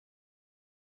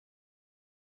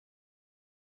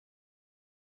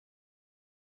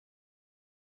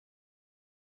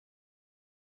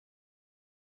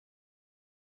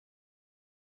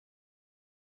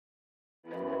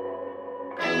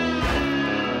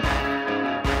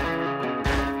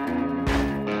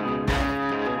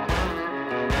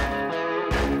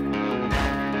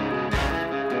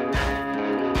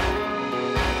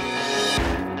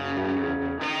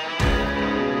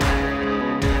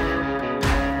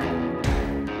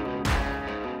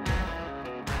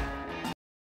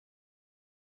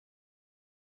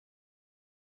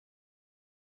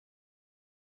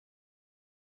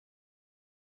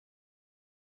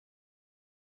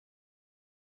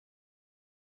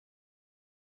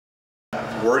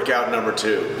Workout number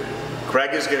 2.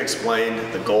 Craig is going to explain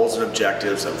the goals and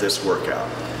objectives of this workout.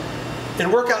 In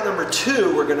workout number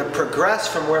 2, we're going to progress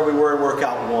from where we were in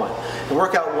workout 1. In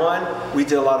workout 1, we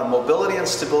did a lot of mobility and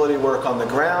stability work on the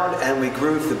ground, and we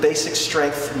grooved the basic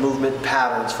strength movement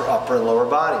patterns for upper and lower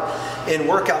body. In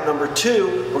workout number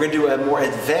 2, we're going to do a more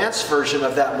advanced version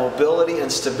of that mobility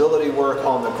and stability work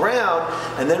on the ground,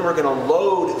 and then we're going to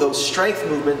load those strength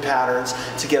movement patterns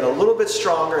to get a little bit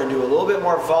stronger and do a little bit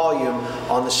more volume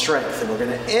on the strength. And we're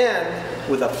going to end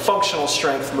with a functional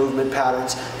strength movement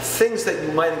patterns, things that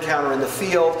you might encounter in the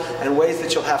field and ways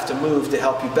that you'll have to move to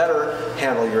help you better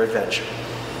handle your adventure.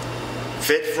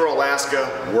 Fit for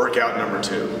Alaska, workout number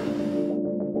 2.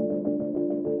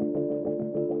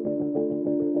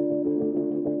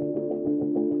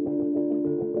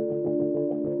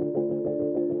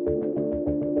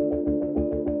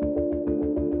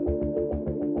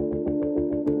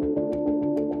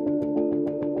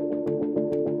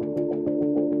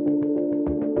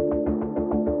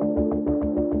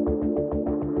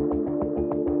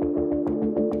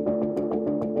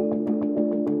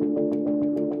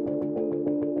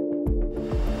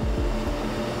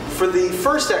 For the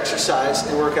first exercise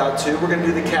in workout 2, we're going to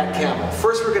do the cat-camel.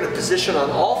 First, we're going to position on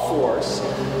all fours.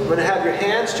 You're going to have your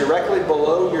hands directly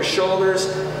below your shoulders,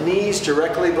 knees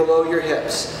directly below your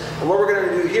hips. And what we're going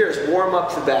to do here is warm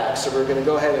up the back. So we're going to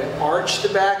go ahead and arch the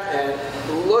back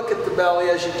and look at the belly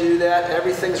as you do that.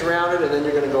 Everything's rounded, and then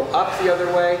you're going to go up the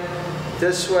other way,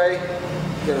 this way.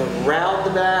 You're going to round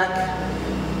the back,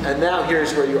 and now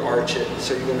here's where you arch it.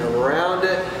 So you're going to round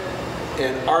it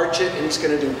and arch it, and he's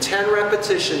going to do 10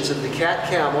 repetitions of the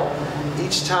cat-camel,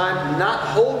 each time not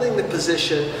holding the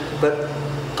position, but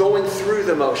going through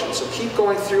the motion. So keep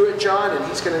going through it, John, and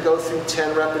he's going to go through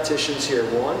 10 repetitions here.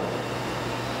 1,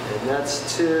 and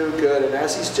that's 2, good. And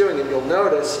as he's doing it, you'll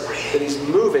notice that he's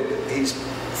moving. He's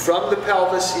from the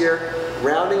pelvis here,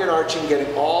 rounding and arching,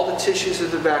 getting all the tissues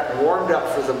of the back warmed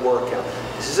up for the workout.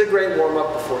 This is a great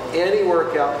warm-up before any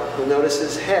workout. You'll notice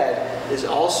his head is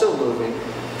also moving.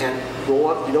 And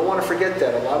you don't want to forget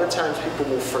that. A lot of times people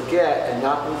will forget and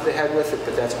not move the head with it,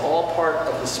 but that's all part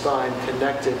of the spine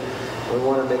connected. We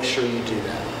want to make sure you do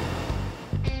that.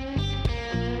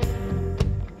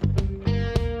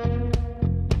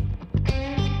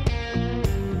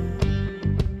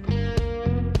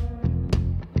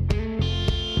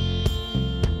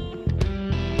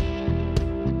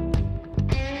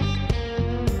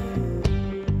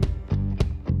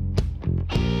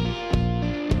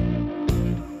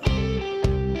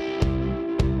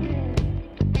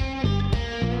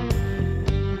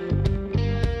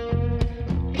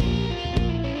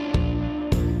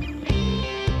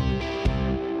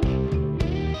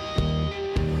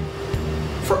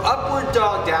 For upward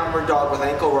dog, downward dog with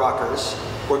ankle rockers,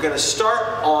 we're going to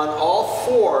start on all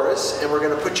fours, and we're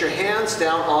going to put your hands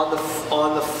down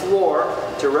on the floor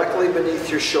directly beneath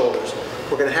your shoulders.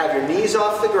 We're going to have your knees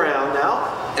off the ground now,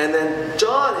 and then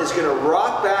John is going to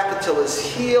rock back until his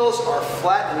heels are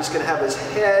flat, and he's going to have his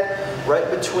head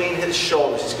right between his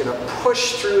shoulders. He's going to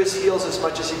push through his heels as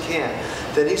much as he can.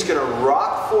 Then he's going to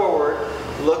rock forward,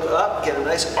 look up, get a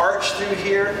nice arch through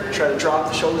here, try to drop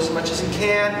the shoulders as much as he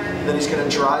can, and then he's going to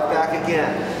drive back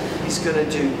again. He's going to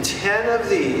do 10 of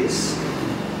these,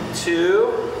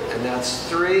 2, and that's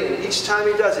 3, and each time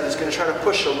he does it, he's going to try to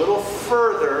push a little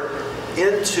further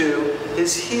into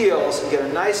his heels and get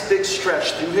a nice big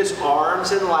stretch through his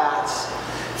arms and lats,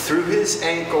 through his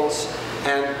ankles,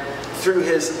 and through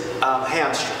his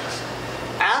hamstrings.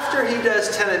 After he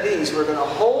does 10 of these, we're going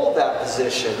to hold that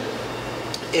position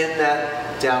in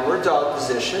that downward dog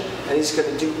position, and he's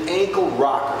going to do ankle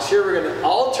rockers. Here we're going to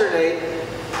alternate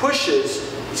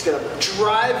pushes. He's going to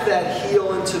drive that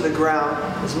heel into the ground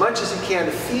as much as he can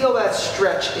to feel that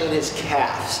stretch in his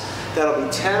calves. That'll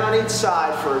be 10 on each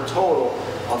side for a total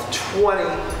of 20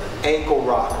 ankle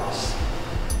rockers.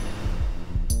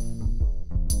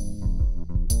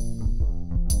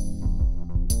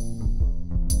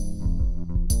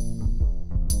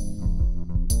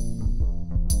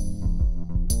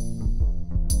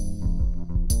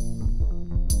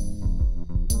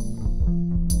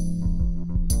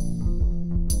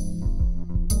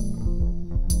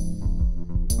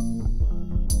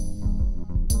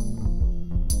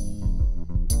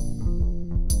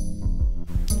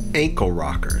 ankle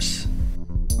rockers.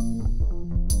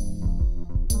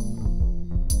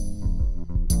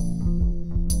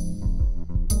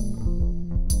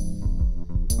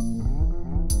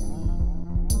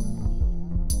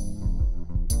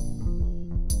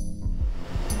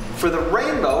 For the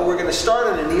rainbow, we're going to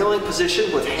start in a kneeling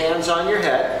position with hands on your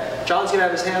head. John's going to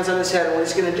have his hands on his head, and what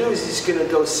he's going to do is he's going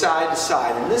to go side to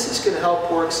side. And this is going to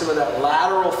help work some of that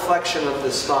lateral flexion of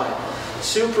the spine.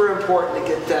 Super important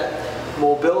to get that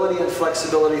mobility and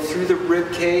flexibility through the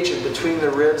rib cage and between the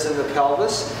ribs and the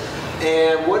pelvis.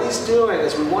 And what he's doing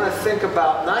is we want to think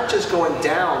about not just going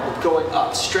down, but going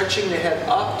up, stretching the head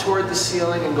up toward the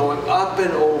ceiling and going up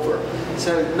and over.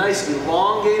 So nice,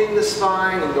 elongating the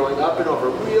spine and going up and over,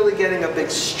 really getting a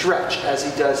big stretch as he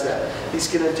does that. He's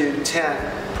going to do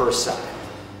 10 per side.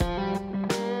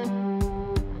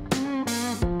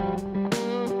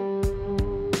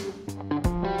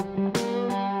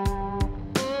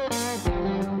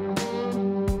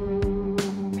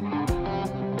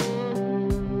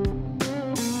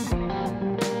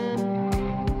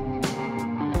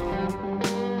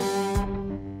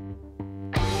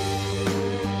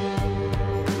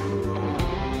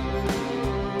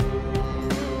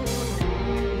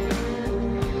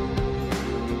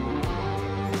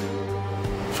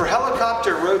 For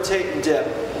helicopter rotate and dip,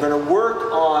 we're going to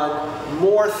work on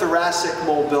more thoracic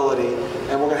mobility,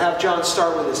 and we're going to have John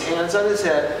start with his hands on his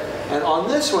head, and on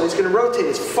this one he's going to rotate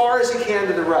as far as he can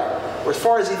to the right, or as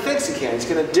far as he thinks he can. He's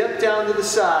going to dip down to the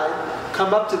side,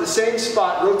 come up to the same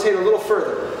spot, rotate a little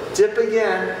further, dip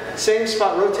again, same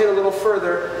spot, rotate a little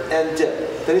further, and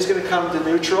dip. Then he's going to come to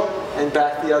neutral and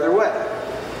back the other way,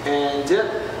 and dip.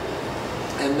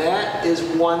 And that is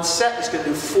one set. He's going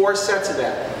to do 4 sets of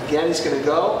that. Again, he's going to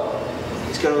go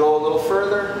a little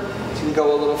further, he's going to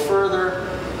go a little further,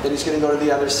 then he's going to go to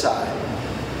the other side.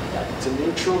 Back to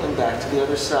neutral and back to the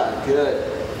other side. Good.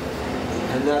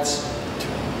 And that's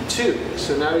 2.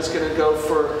 So now he's going to go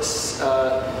for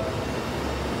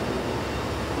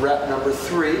rep number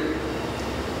 3.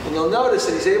 And you'll notice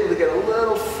that he's able to get a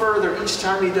little further each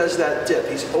time he does that dip.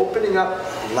 He's opening up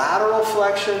lateral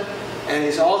flexion, and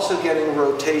he's also getting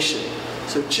rotation.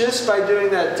 So just by doing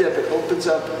that dip, it opens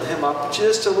him up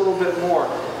just a little bit more.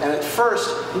 And at first,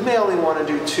 you may only want to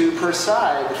do 2 per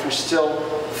side if you're still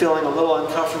feeling a little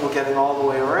uncomfortable getting all the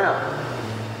way around.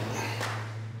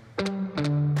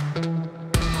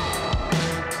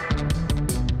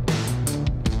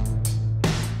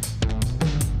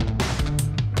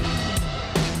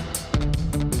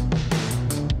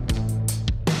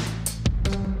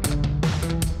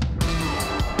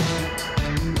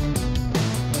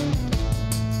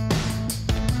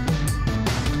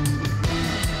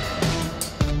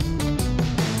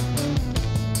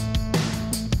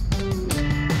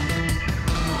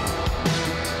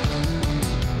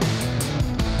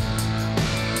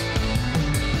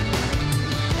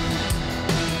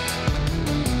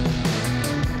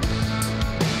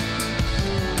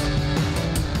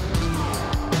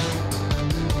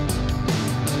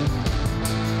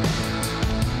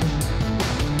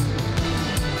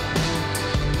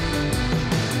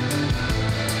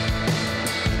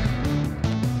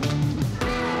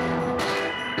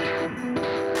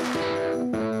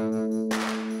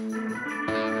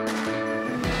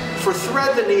 For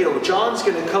thread the needle, John's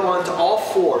going to come onto all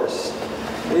 4s,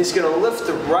 and he's going to lift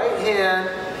the right hand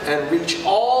and reach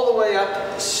all the way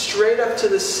up, straight up to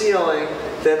the ceiling,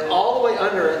 then all the way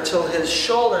under until his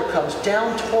shoulder comes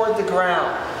down toward the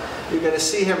ground. You're going to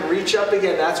see him reach up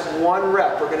again. That's 1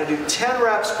 rep. We're going to do 10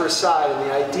 reps per side, and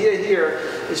the idea here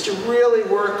is to really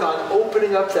work on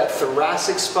opening up that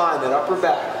thoracic spine, that upper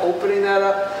back, opening that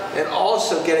up, and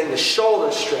also getting the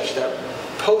shoulder stretched, that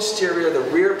posterior, the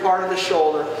rear part of the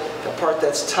shoulder, the part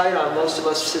that's tight on most of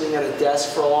us sitting at a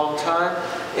desk for a long time.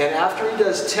 And after he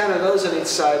does 10 of those on each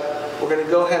side, we're going to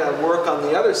go ahead and work on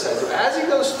the other side. So as he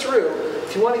goes through,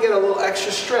 if you want to get a little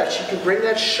extra stretch, you can bring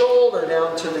that shoulder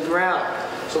down to the ground.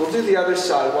 So we'll do the other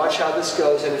side. Watch how this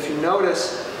goes. And if you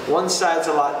notice, one side's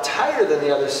a lot tighter than the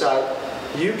other side.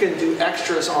 You can do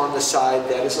extras on the side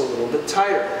that is a little bit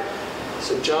tighter.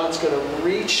 So John's going to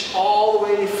reach all the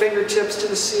way fingertips to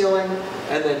the ceiling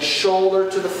and then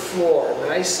shoulder to the floor,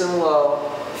 nice and low.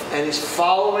 And he's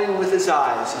following with his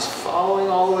eyes. He's following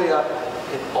all the way up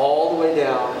and all the way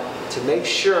down to make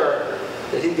sure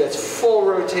that he gets full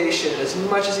rotation as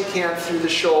much as he can through the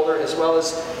shoulder, as well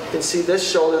as you can see this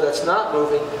shoulder that's not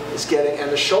moving is getting,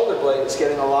 and the shoulder blade is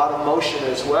getting a lot of motion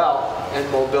as well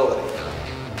and mobility.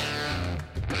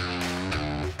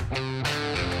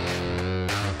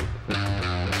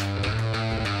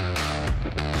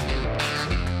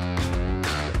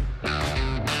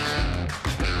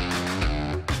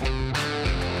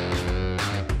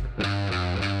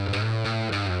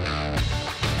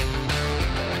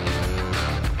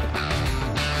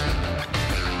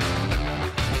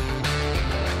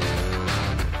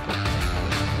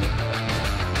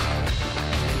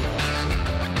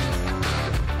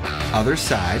 Other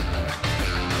side.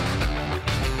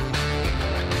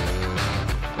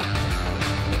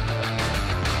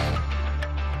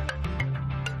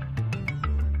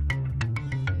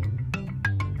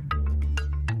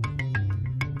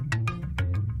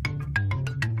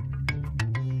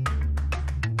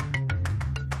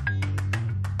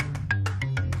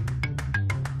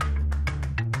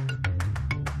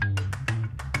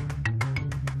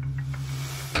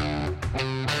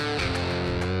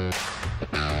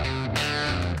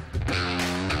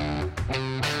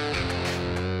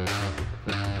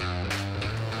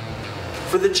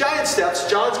 For the giant steps,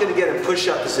 John's going to get in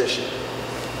push-up position.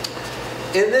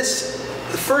 In this,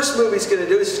 the first move he's going to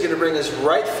do is he's going to bring his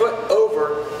right foot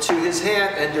over to his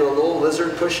hand and do a little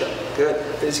lizard push-up. Good.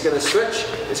 Then he's going to switch.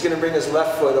 He's going to bring his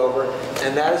left foot over,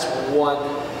 and that is one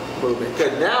movement.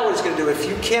 Good. Now what he's going to do, if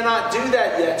you cannot do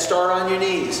that yet, start on your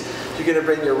knees. You're going to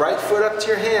bring your right foot up to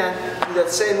your hand, do that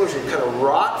same motion. Kind of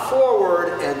rock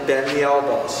forward and bend the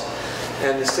elbows.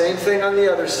 And the same thing on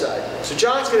the other side. So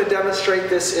John's going to demonstrate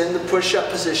this in the push-up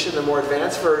position, the more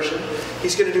advanced version.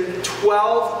 He's going to do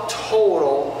 12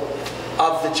 total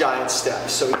of the giant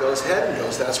steps. So he goes ahead and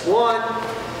goes, that's one,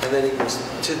 and then he goes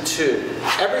to two.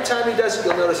 Every time he does it,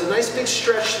 you'll notice a nice big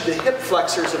stretch to the hip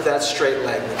flexors of that straight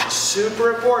leg, which is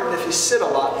super important. If you sit a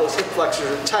lot, those hip flexors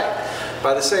are tight.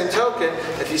 By the same token,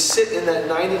 if you sit in that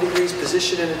 90 degrees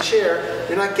position in a chair,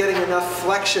 you're not getting enough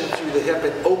flexion through the hip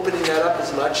and opening that up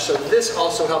as much. So this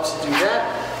also helps to do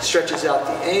that. Stretches out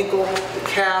the ankle, the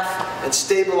calf, and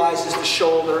stabilizes the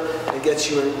shoulder and gets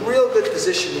you in real good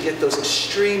position to get those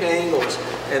extreme angles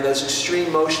and those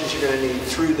extreme motions you're going to need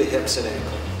through the hips and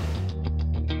ankle.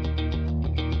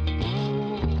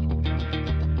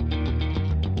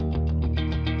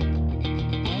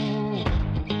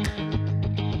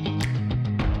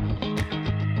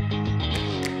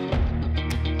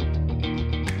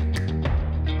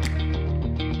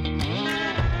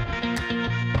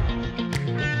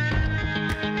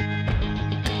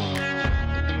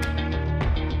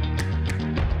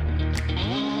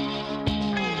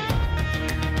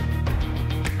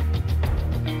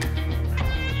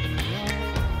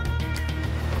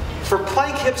 For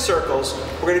plank hip circles,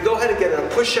 we're going to go ahead and get in a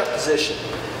push-up position.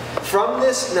 From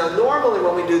this, now normally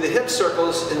when we do the hip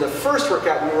circles in the first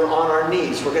workout, we were on our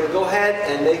knees. We're going to go ahead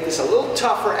and make this a little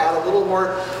tougher, add a little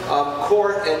more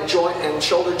core and joint and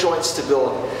shoulder joint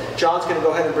stability. John's going to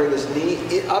go ahead and bring his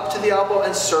knee up to the elbow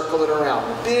and circle it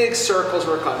around. Big circles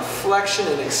work on flexion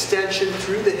and extension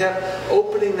through the hip,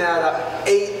 opening that up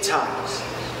 8 times.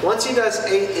 Once he does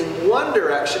 8 in one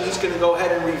direction, he's going to go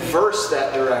ahead and reverse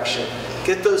that direction.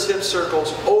 Get those hip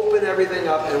circles, open everything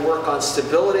up, and work on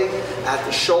stability at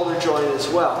the shoulder joint as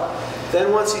well.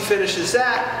 Then once he finishes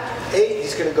that, 8,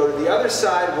 he's going to go to the other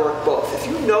side, work both. If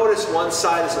you notice one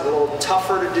side is a little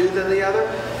tougher to do than the other,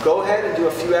 go ahead and do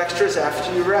a few extras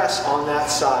after you rest on that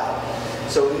side.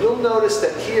 So you'll notice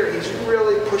that here he's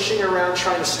really pushing around,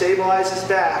 trying to stabilize his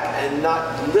back and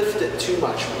not lift it too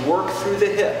much. Work through the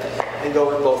hip and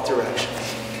go in both directions.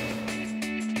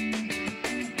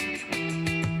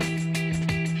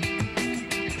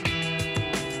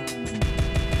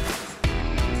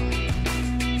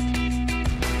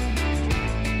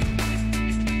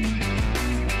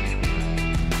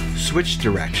 Switch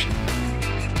direction.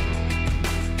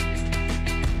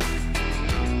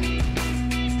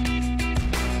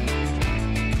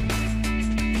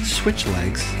 Switch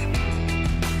legs.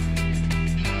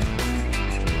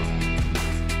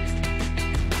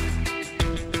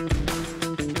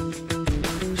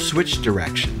 Switch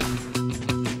direction.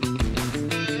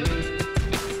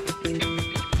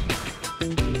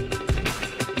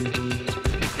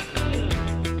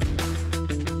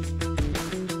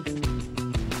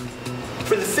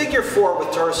 For the figure 4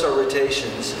 with torso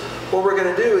rotations, what we're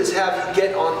going to do is have you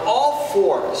get on all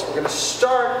 4s. We're going to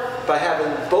start by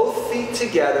having both feet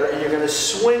together, and you're going to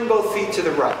swing both feet to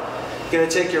the right. You're going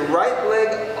to take your right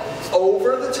leg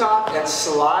over the top and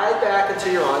slide back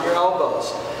until you're on your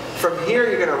elbows. From here,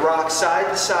 you're going to rock side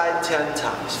to side 10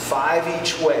 times, 5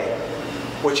 each way.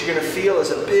 What you're going to feel is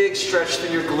a big stretch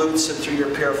through your glutes and through your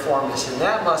piriformis, and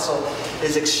that muscle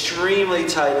is extremely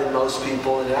tight in most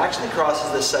people, and it actually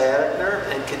crosses the sciatic nerve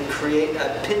and can create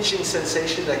a pinching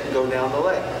sensation that can go down the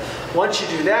leg. Once you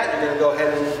do that, you're going to go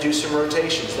ahead and do some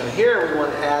rotations. Now here we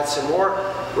want to add some more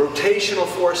rotational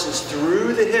forces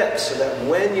through the hips so that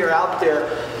when you're out there,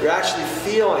 you're actually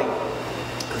feeling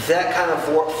that kind of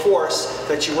force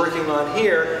that you're working on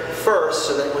here first,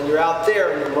 so that when you're out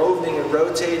there and you're moving and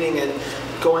rotating and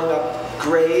going up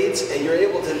grades, and you're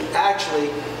able to actually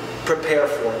prepare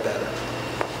for it better.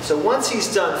 So once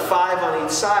he's done 5 on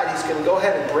each side, he's going to go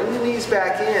ahead and bring the knees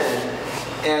back in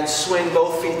and swing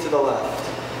both feet to the left.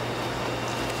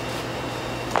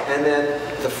 And then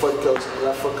the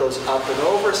left foot goes up and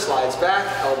over, slides back,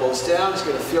 elbows down. He's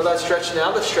going to feel that stretch.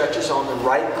 Now the stretch is on the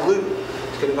right glute.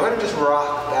 He's going to go ahead and just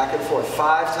rock back and forth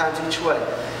 5 times each way.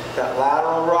 That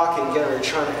lateral rocking, again, we're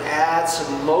trying to add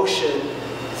some motion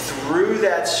through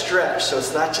that stretch. So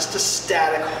it's not just a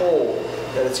static hold,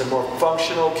 that it's a more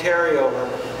functional carryover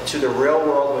to the real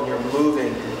world when you're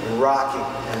moving and rocking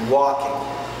and walking.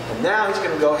 And now he's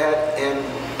going to go ahead and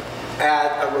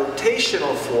add a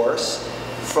rotational force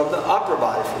from the upper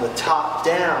body, from the top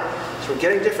down. So we're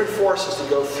getting different forces to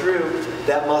go through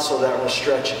that muscle that we're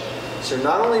stretching. So you're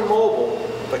not only mobile,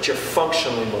 but you're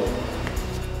functionally mobile.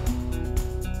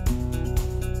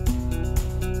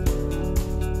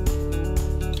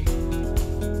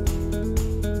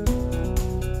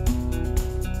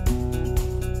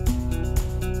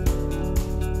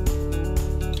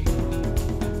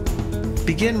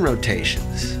 Begin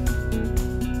rotations.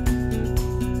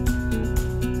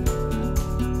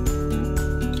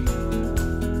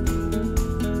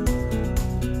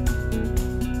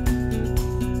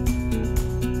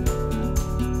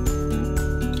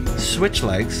 Switch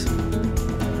legs.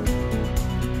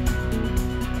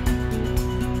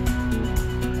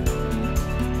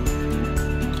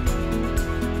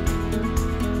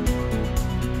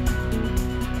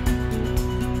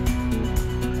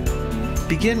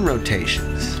 Begin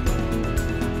rotations.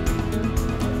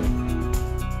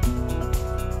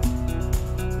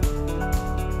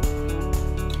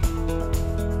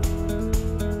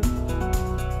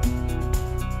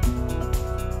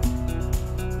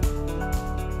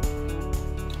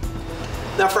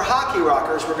 Now for hockey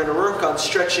rockers, we're going to work on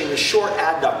stretching the short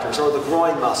adductors, or the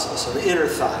groin muscles, on the inner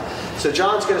thigh. So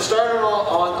John's going to start on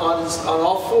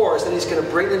all fours, then he's going to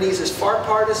bring the knees as far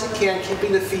apart as he can,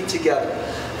 keeping the feet together.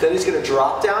 Then he's going to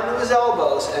drop down to his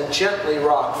elbows and gently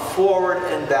rock forward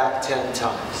and back 10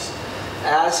 times.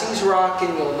 As he's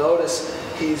rocking, you'll notice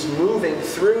he's moving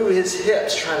through his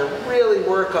hips, trying to really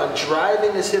work on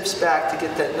driving his hips back to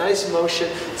get that nice motion.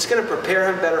 It's going to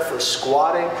prepare him better for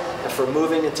squatting and for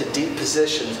moving into deep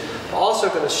positions. We're also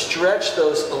going to stretch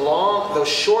those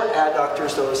short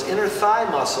adductors, those inner thigh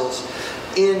muscles,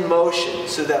 in motion,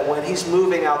 so that when he's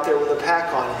moving out there with a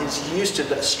pack on, he's used to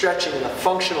that stretching in a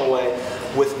functional way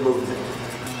with movement.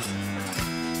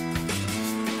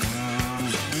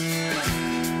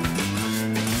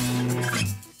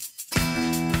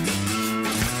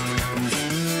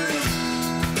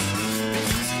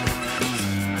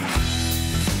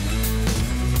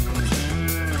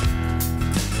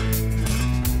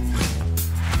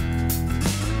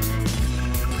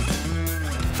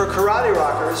 For karate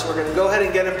rockers, we're going to go ahead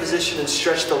and get in position and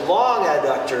stretch the long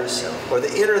adductors, or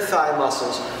the inner thigh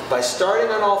muscles, by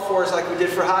starting on all fours like we did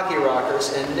for hockey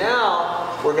rockers. And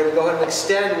now we're going to go ahead and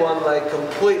extend one leg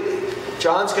completely.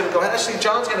 John's going to go ahead, actually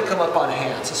John's going to come up on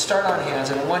hands. So start on hands,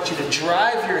 and I want you to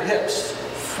drive your hips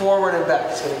forward and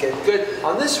back. It's going to get good.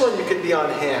 On this one you can be on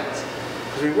hands,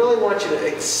 because we really want you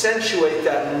to accentuate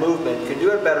that movement. You can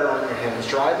do it better on your hands.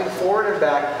 Driving forward and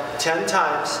back 10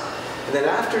 times. And then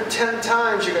after 10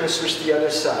 times, you're going to switch to the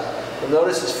other side. You'll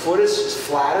notice his foot is as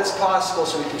flat as possible,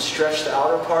 so he can stretch the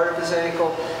outer part of his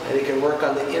ankle, and he can work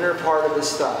on the inner part of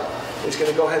his thigh. He's going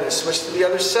to go ahead and switch to the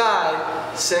other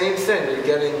side. Same thing. You're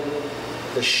getting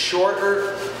the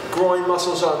shorter groin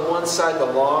muscles on one side,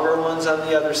 the longer ones on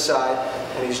the other side,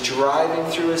 and he's driving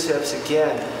through his hips,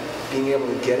 again, being able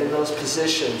to get in those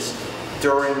positions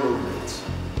during movements.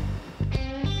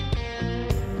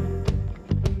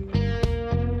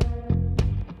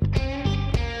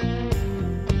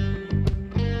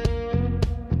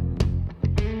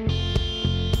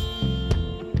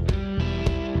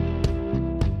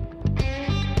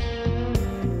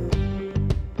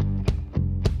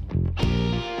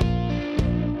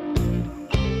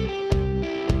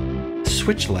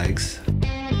 Switch legs.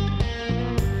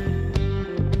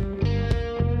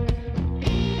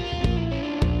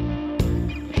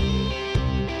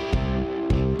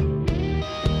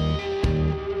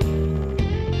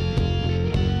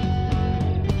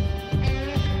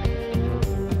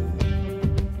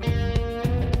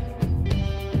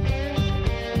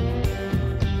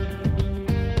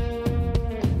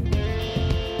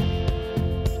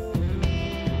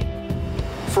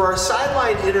 For our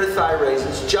sideline inner thigh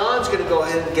raises, John's going to go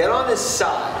ahead and get on his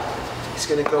side. He's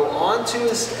going to go onto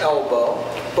his elbow,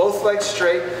 both legs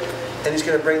straight, and he's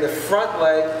going to bring the front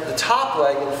leg, the top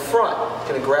leg in front. He's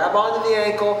going to grab onto the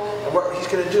ankle, and And what he's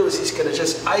going to do is he's going to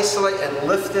just isolate and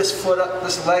lift this foot up,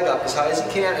 this leg up as high as he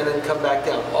can, and then come back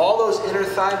down. All those inner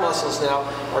thigh muscles now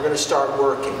are going to start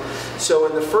working. So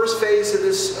in the first phase of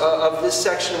this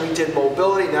section, we did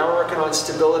mobility. Now we're working on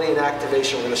stability and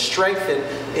activation. We're going to strengthen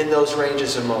in those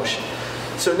ranges of motion.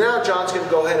 So now John's going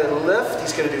to go ahead and lift.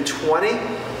 He's going to do 20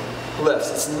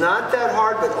 lifts. It's not that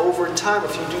hard, but over time,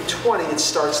 if you do 20, it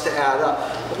starts to add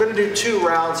up. We're going to do 2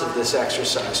 rounds of this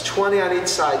exercise, 20 on each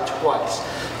side twice.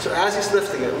 So as he's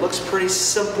lifting it looks pretty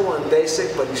simple and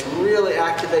basic, but he's really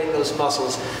activating those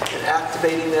muscles and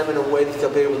activating them in a way that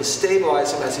they'll be able to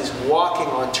stabilize him as he's walking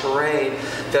on terrain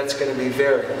that's going to be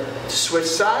varied. To switch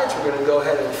sides, we're going to go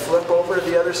ahead and flip over to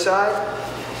the other side.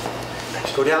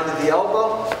 Go down to the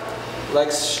elbow,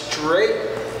 legs straight,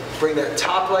 bring that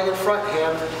top leg in front,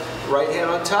 right hand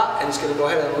on top, and he's going to go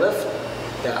ahead and lift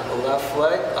that left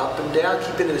leg up and down.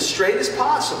 Keep it as straight as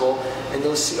possible, and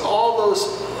you'll see all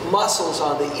those muscles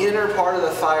on the inner part of the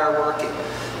thigh are working.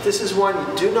 This is one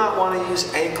you do not want to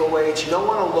use ankle weights. You don't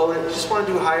want to load it. You just want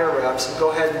to do higher reps and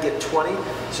go ahead and get 20.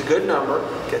 It's a good number.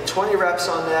 Get 20 reps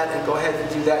on that and go ahead and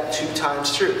do that 2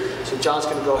 times through. So John's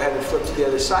going to go ahead and flip to the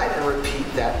other side and repeat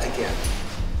that again.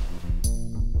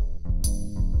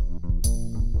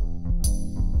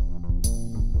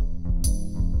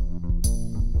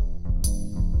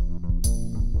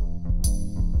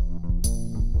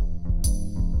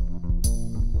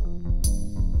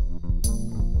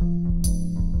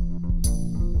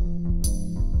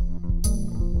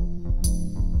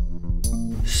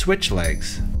 Switch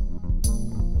legs.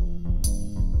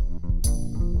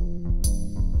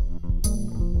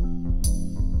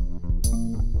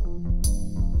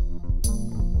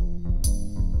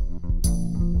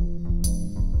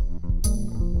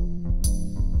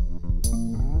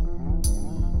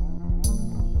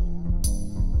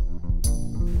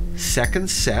 Second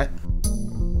set.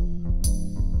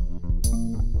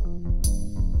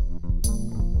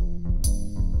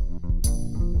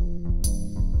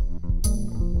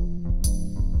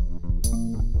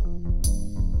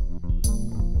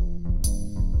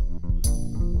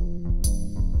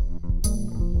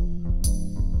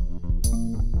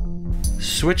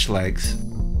 Switch legs.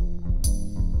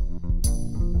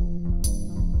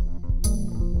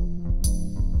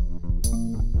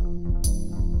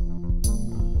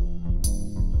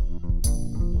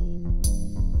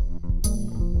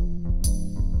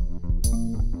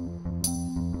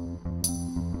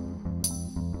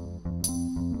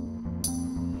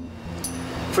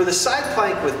 For the side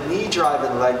plank with knee drive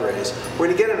and leg raise, we're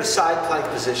going to get in a side plank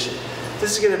position.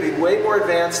 This is going to be way more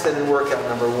advanced than in workout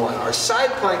number 1. Our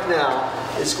side plank now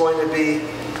is going to be,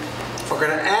 we're going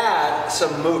to add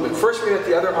some movement. First, we're going to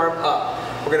get the other arm up.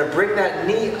 We're going to bring that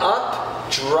knee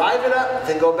up, drive it up,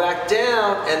 then go back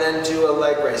down, and then do a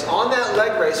leg raise. On that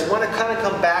leg raise, you want to kind of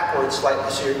come backwards slightly,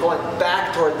 so you're going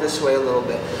back toward this way a little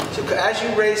bit. So as you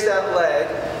raise that leg,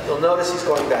 you'll notice he's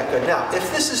going back. Good. Now,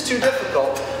 if this is too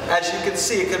difficult, as you can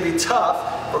see, it can be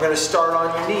tough. We're going to start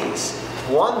on your knees.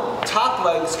 One top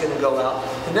leg is going to go out,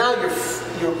 and now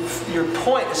your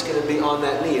point is going to be on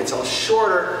that knee. It's a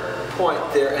shorter point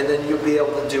there, and then you'll be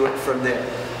able to do it from there.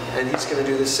 And he's going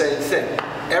to do the same thing.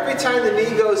 Every time the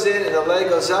knee goes in and the leg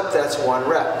goes up, that's 1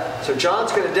 rep. So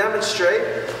John's going to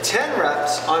demonstrate 10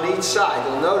 reps on each side.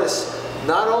 You'll notice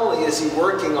not only is he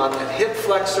working on that hip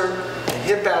flexor,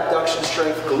 hip abduction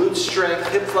strength, glute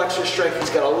strength, hip flexor strength.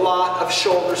 He's got a lot of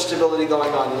shoulder stability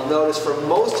going on. You'll notice for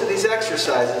most of these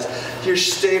exercises, you're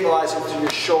stabilizing through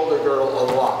your shoulder girdle a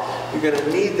lot. You're going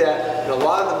to need that in a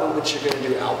lot of the movements you're going to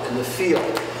do out in the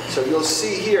field. So you'll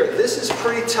see here, this is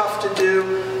pretty tough to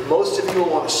do. Most of you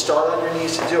will want to start on your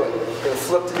knees to do it. You're going to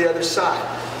flip to the other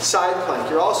side. Side plank.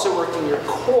 You're also working your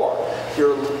core,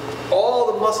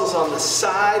 all the muscles on the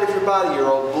side of your body,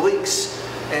 your obliques,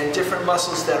 and different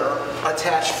muscles that are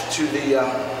attached to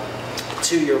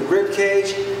your rib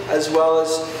cage, as well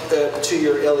as to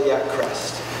your iliac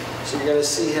crest. So you're going to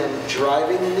see him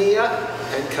driving the knee up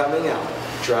and coming out,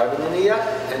 driving the knee up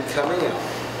and coming out.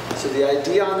 So the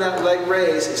idea on that leg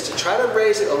raise is to try to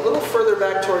raise it a little further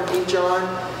back toward knee, John.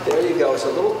 There you go. It's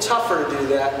a little tougher to do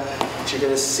that, but you're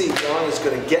going to see John is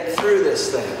going to get through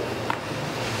this thing.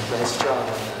 Nice job on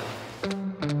that.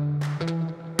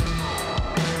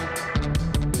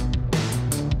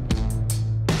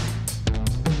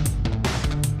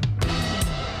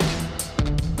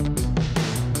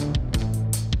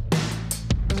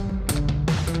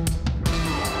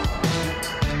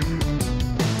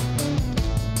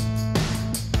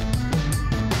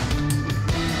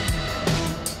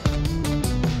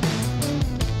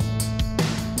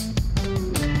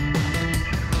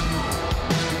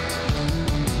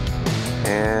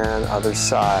 And other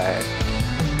side.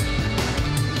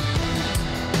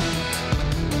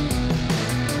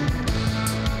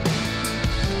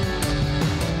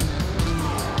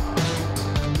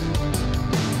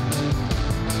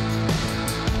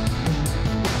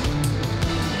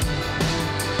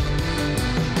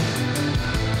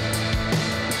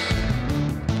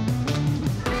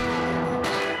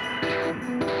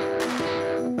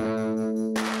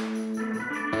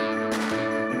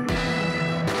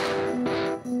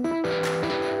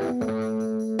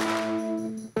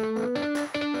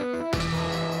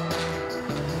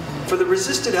 For the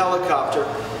resisted helicopter,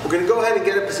 we're going to go ahead and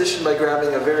get a position by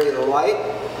grabbing a very light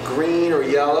green or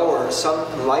yellow or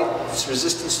some light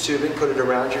resistance tubing, put it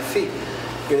around your feet.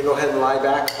 You're going to go ahead and lie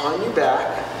back on your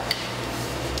back.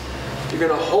 You're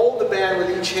going to hold the band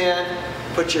with each hand,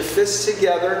 put your fists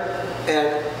together,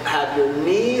 and have your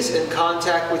knees in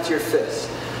contact with your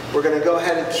fists. We're going to go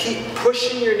ahead and keep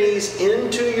pushing your knees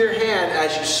into your hand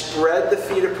as you spread the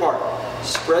feet apart.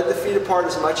 Spread the feet apart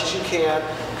as much as you can.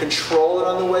 Control it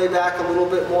on the way back a little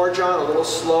bit more, John. A little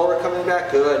slower coming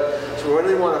back. Good. So we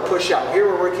really want to push out. Here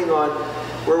we're working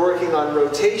on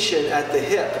rotation at the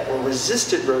hip, or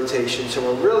resisted rotation. So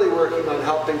we're really working on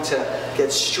helping to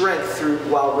get strength through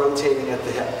while rotating at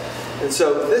the hip. And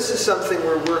so this is something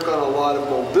we work on a lot of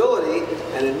mobility,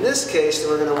 and in this case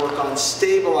we're going to work on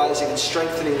stabilizing and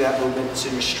strengthening that movement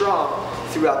so you're strong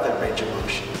throughout that range of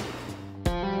motion.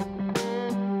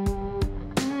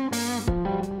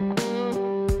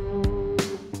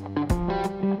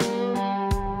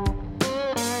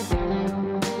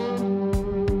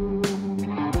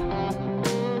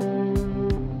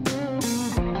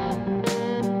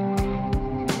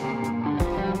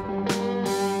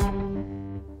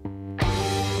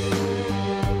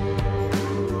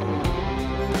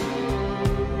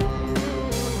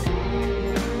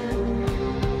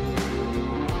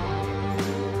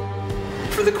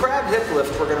 For the crab hip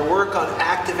lift, we're going to work on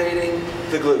activating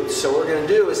the glutes. So what we're going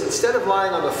to do is, instead of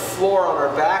lying on the floor on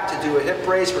our back to do a hip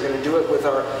raise, we're going to do it with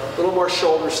our little more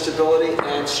shoulder stability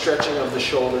and stretching of the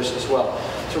shoulders as well.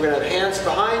 So we're going to have hands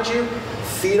behind you,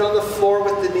 feet on the floor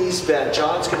with the knees bent.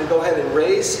 John's going to go ahead and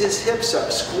raise his hips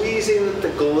up, squeezing the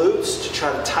glutes to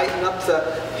try to tighten up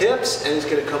the hips, and he's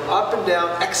going to come up and down,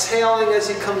 exhaling as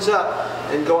he comes up,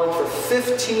 and going for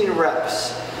 15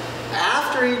 reps.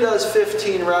 After he does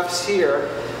 15 reps here,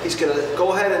 he's going to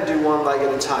go ahead and do one leg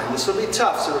at a time. This will be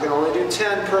tough, so we're going to only do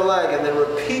 10 per leg, and then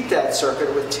repeat that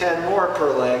circuit with 10 more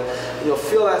per leg. And you'll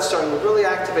feel that starting to really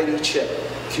activate each hip.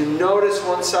 If you notice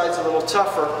one side's a little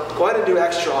tougher, go ahead and do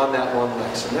extra on that one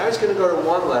leg. So now he's going to go to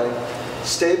one leg,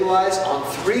 stabilize on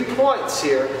 3 points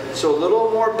here, so a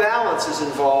little more balance is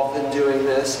involved in doing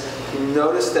this. You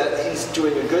notice that he's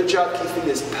doing a good job keeping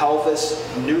his pelvis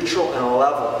neutral and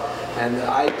level. And the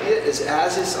idea is,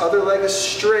 as his other leg is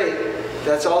straight,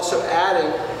 that's also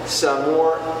adding some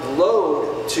more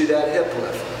load to that hip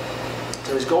lift.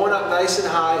 So he's going up nice and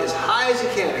high as he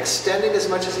can, extending as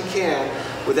much as he can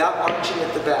without arching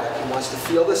at the back. He wants to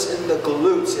feel this in the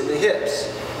glutes, in the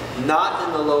hips, not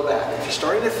in the low back. If you're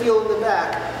starting to feel in the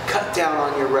back, cut down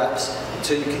on your reps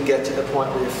until you can get to the point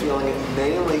where you're feeling it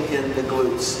mainly in the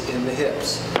glutes, in the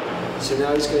hips. So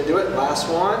now he's going to do it. Last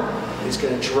one. He's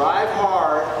going to drive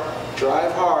hard,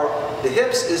 drive hard. The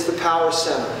hips is the power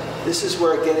center. This is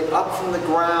where getting up from the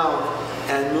ground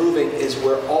and moving is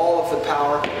where all of the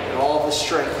power and all of the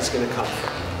strength is going to come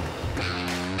from.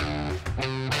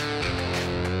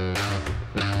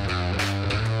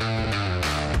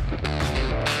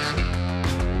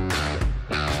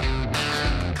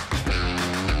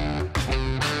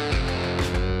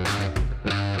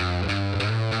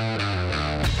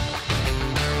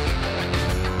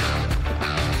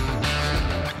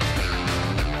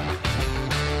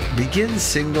 Begin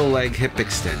single leg hip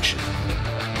extension.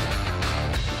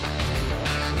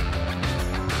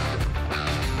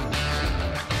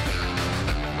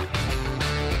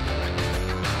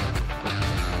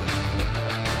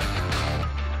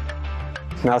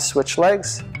 Now switch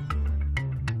legs.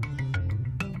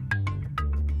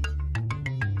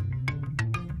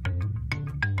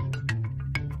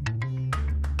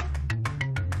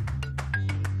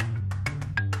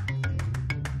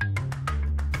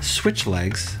 Switch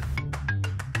legs.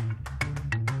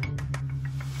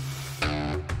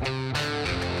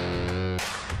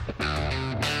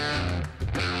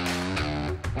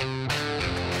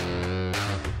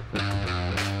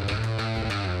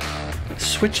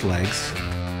 Switch legs.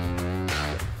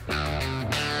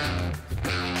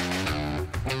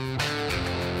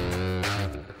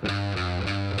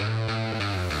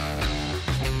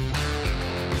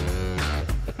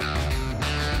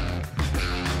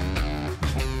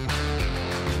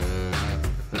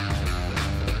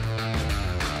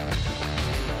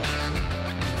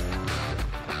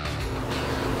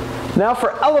 Now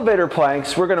for elevator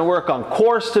planks, we're going to work on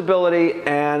core stability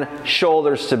and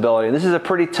shoulder stability. This is a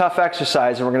pretty tough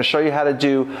exercise, and we're going to show you how to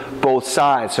do both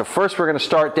sides. So first we're going to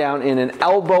start down in an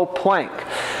elbow plank.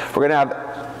 We're going to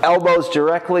have elbows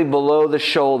directly below the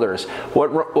shoulders.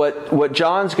 What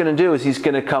John's going to do is he's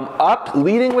going to come up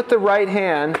leading with the right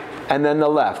hand and then the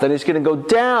left. Then he's going to go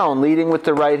down leading with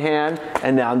the right hand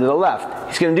and down to the left.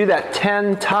 He's going to do that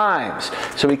 10 times.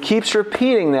 So he keeps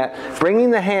repeating that,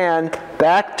 bringing the hand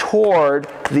back toward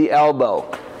the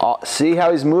elbow. See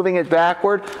how he's moving it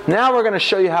backward? Now we're going to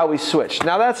show you how we switch.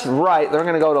 Now that's right, they're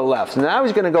going to go to left. Now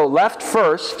he's going to go left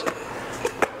first,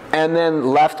 and then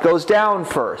left goes down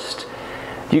first.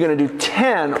 You're going to do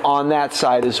 10 on that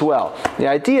side as well. The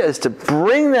idea is to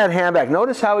bring that hand back.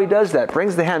 Notice how he does that.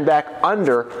 Brings the hand back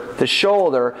under the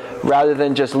shoulder rather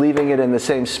than just leaving it in the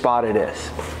same spot it is.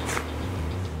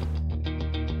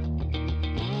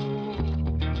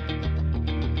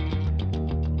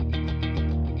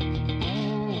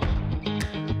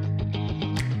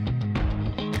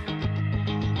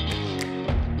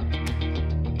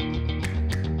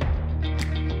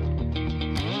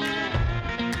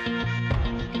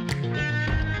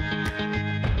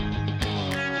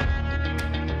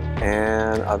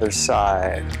 And other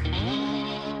side.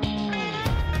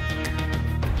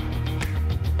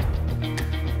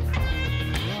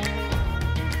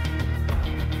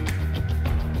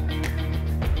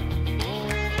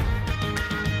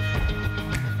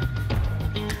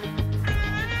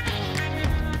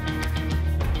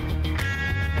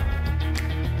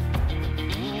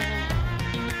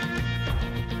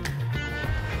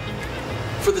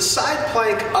 For the side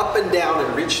plank up and down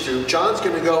and reach through, John's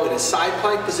going to go in a side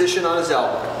plank position on his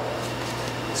elbow.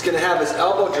 He's going to have his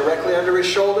elbow directly under his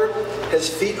shoulder. His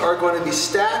feet are going to be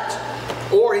stacked,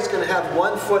 or he's going to have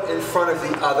one foot in front of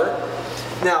the other.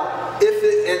 Now,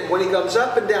 when he comes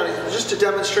up and down, just to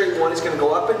demonstrate one, he's going to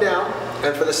go up and down,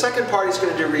 and for the second part, he's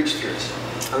going to do reach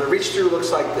throughs. And the reach through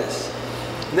looks like this.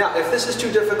 Now, if this is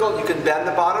too difficult, you can bend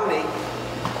the bottom knee,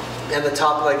 and the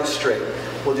top leg is straight.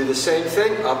 We'll do the same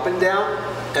thing, up and down,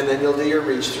 and then you'll do your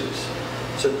reach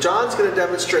throughs. So John's going to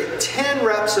demonstrate 10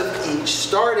 reps of each,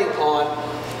 starting on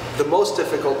the most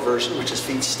difficult version, which is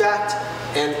feet stacked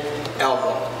and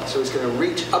elbow. So he's going to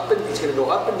reach up and he's going to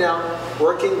go up and down,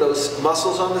 working those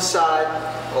muscles on the side,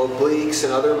 obliques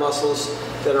and other muscles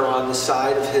that are on the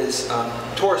side of his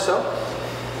torso.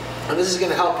 And this is going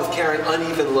to help with carrying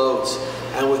uneven loads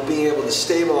and with being able to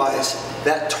stabilize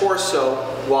that torso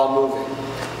while moving.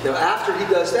 Now after he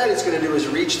does that, he's going to do his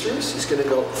reach throughs. He's going to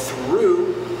go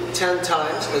through 10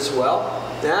 times as well.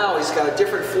 Now he's got a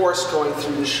different force going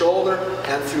through the shoulder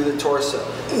and through the torso.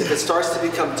 If it starts to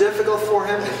become difficult for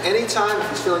him at any time, if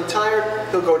he's feeling tired,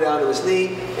 he'll go down to his knee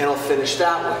and he'll finish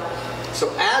that way.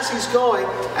 So as he's going,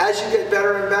 as you get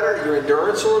better and better, your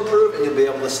endurance will improve and you'll be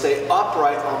able to stay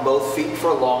upright on both feet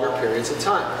for longer periods of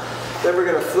time. Then we're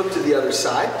going to flip to the other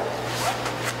side.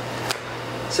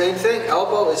 Same thing,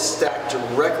 elbow is stacked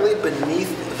directly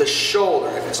beneath the shoulder.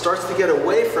 If it starts to get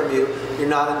away from you, you're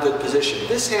not in good position.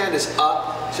 This hand is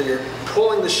up, so you're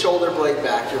pulling the shoulder blade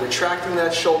back. You're retracting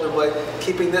that shoulder blade,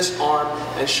 keeping this arm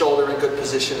and shoulder in good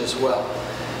position as well.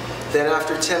 Then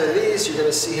after 10 of these, you're going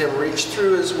to see him reach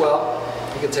through as well.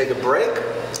 You can take a break,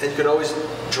 and you can always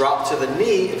drop to the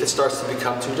knee if it starts to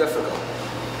become too difficult.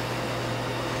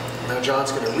 Now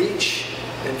John's going to reach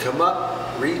and come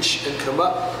up, reach and come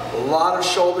up. A lot of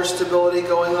shoulder stability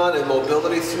going on and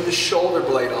mobility through the shoulder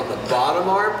blade on the bottom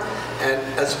arm and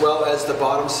as well as the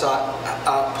bottom side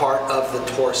part of the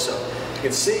torso. You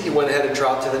can see he went ahead and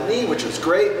dropped to the knee, which was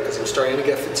great because he was starting to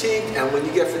get fatigued, and when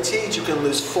you get fatigued you can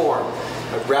lose form.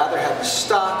 I'd rather have you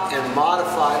stop and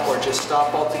modify or just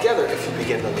stop altogether if you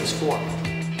begin to lose form.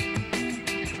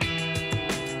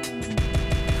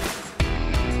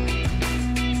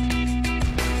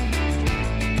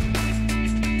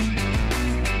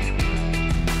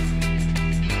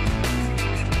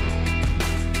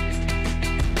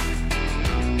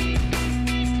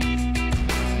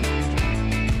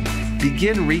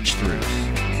 Begin reach throughs.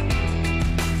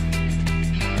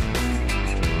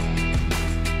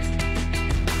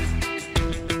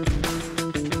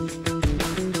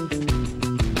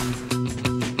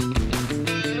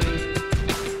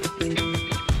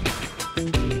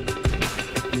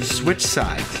 Switch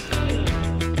sides.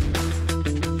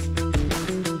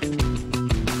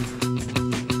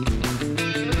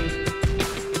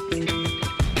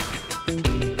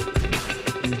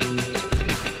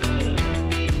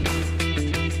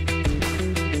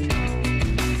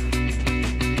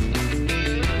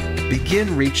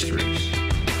 Begin reach throughs.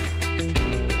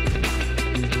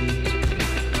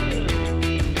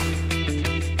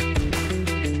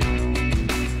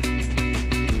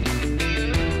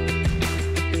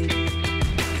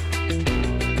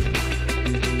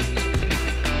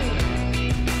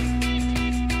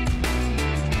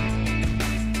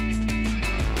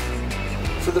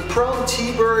 For the prone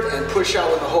T-bird and push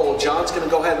out with a hold, John's going to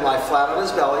go ahead and lie flat on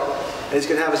his belly. And he's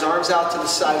going to have his arms out to the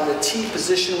side in a T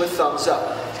position with thumbs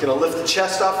up. He's going to lift the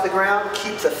chest off the ground,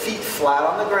 keep the feet flat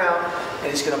on the ground,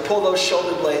 and he's going to pull those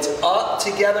shoulder blades up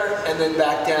together and then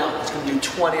back down. He's going to do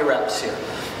 20 reps here.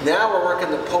 Now we're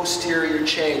working the posterior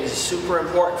chain. This is super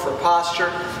important for posture,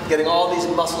 getting all these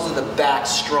muscles in the back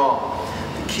strong.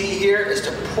 The key here is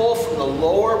to pull from the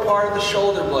lower part of the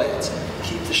shoulder blades.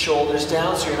 Keep the shoulders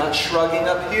down so you're not shrugging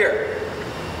up here.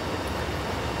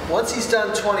 Once he's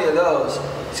done 20 of those,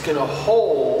 he's going to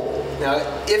hold. Now,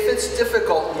 if it's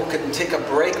difficult, you can take a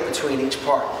break between each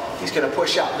part. He's going to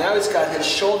push out. Now he's got his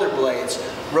shoulder blades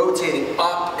rotating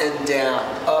up and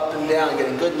down,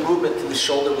 getting good movement through the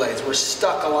shoulder blades. We're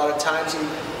stuck a lot of times in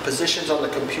positions on the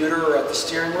computer or at the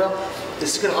steering wheel.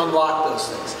 This is going to unlock those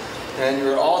things. And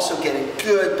you're also getting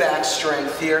good back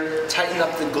strength here. Tighten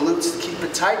up the glutes to keep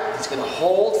it tight. He's going to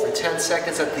hold for 10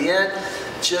 seconds at the end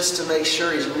just to make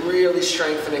sure he's really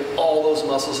strengthening all those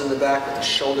muscles in the back with the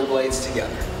shoulder blades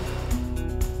together.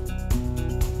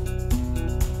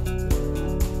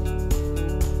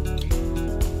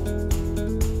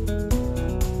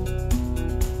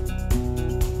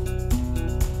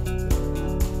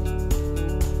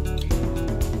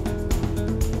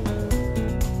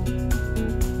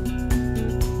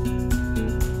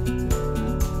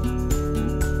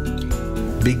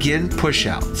 Begin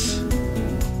push-outs.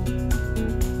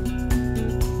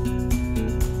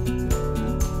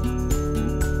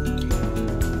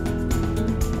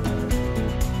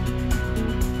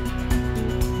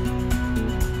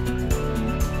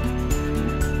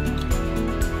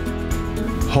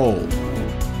 Hold.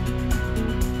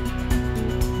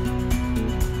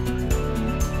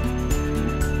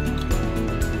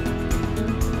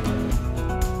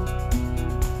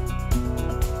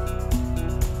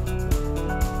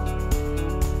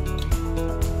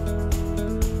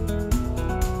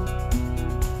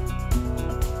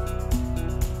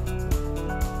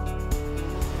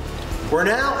 We're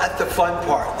now at the fun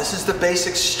part. This is the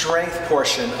basic strength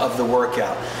portion of the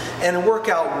workout. And in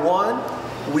workout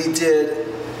 1, we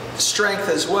did strength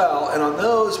as well, and on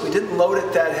those we didn't load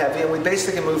it that heavy, and we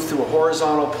basically moved through a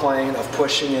horizontal plane of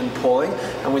pushing and pulling,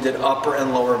 and we did upper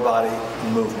and lower body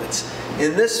movements.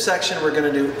 In this section we're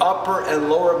going to do upper and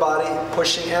lower body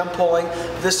pushing and pulling.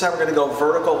 This time we're going to go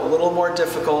vertical, a little more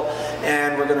difficult,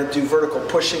 and we're going to do vertical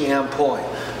pushing and pulling.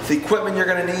 The equipment you're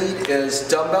going to need is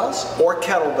dumbbells or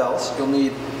kettlebells. You'll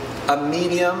need a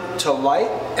medium to light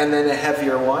and then a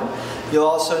heavier one. You'll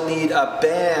also need a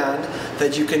band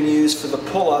that you can use for the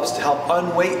pull-ups to help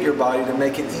unweight your body to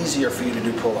make it easier for you to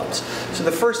do pull-ups. So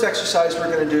the first exercise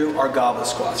we're going to do are goblet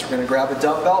squats. We're going to grab a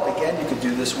dumbbell. Again, you can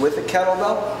do this with a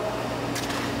kettlebell.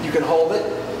 You can hold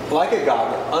it like a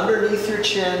goblet underneath your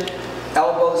chin,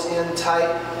 elbows in tight,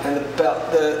 and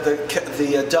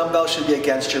the dumbbell should be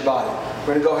against your body.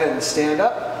 We're going to go ahead and stand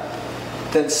up,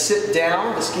 then sit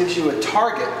down. This gives you a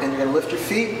target, and you're going to lift your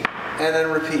feet and then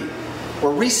repeat.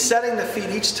 We're resetting the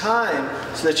feet each time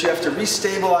so that you have to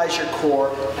restabilize your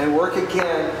core and work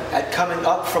again at coming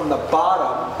up from the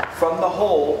bottom, from the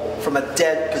hole, from a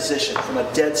dead position, from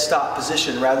a dead stop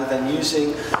position, rather than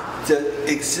using the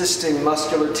existing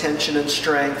muscular tension and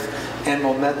strength and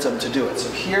momentum to do it.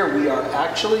 So here we are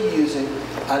actually using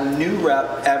a new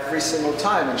rep every single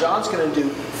time. And John's going to do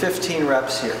 15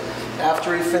 reps here.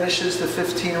 After he finishes the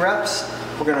 15 reps,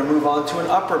 we're going to move on to an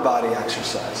upper body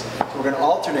exercise. So we're going to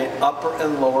alternate upper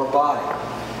and lower body.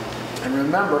 And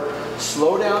remember,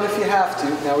 slow down if you have to.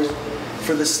 Now,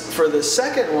 for the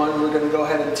second one, we're going to go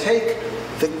ahead and take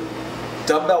the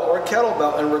dumbbell or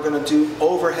kettlebell and we're going to do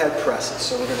overhead presses.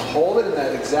 So we're going to hold it in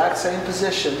that exact same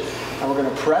position and we're going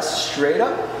to press straight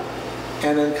up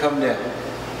and then come down.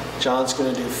 John's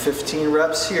going to do 15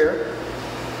 reps here.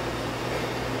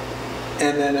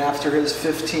 And then after his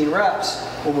 15 reps,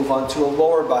 we'll move on to a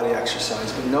lower body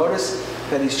exercise. But notice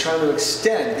that he's trying to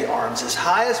extend the arms as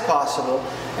high as possible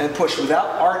and push without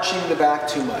arching the back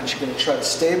too much. You're going to try to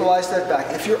stabilize that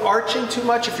back. If you're arching too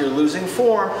much, if you're losing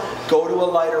form, go to a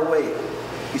lighter weight.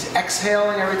 He's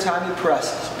exhaling every time he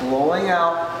presses, blowing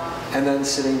out, and then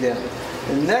sitting down.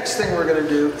 The next thing we're going to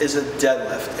do is a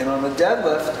deadlift. And on the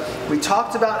deadlift, we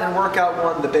talked about in workout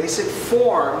 1 the basic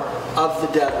form of the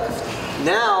deadlift.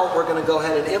 Now we're going to go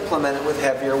ahead and implement it with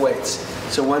heavier weights.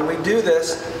 So when we do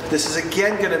this, this is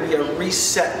again going to be a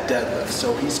reset deadlift.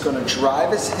 So he's going to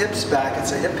drive his hips back.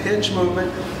 It's a hip hinge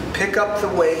movement. Pick up the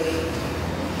weight,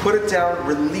 put it down,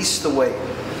 release the weight.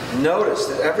 Notice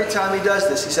that every time he does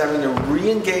this, he's having to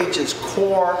re-engage his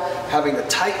core, having to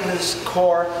tighten his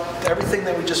core, everything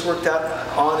that we just worked out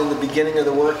on in the beginning of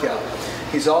the workout.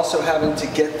 He's also having to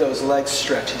get those legs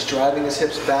stretched. He's driving his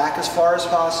hips back as far as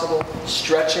possible,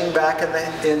 stretching back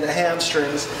in the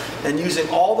hamstrings, and using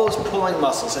all those pulling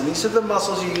muscles. And these are the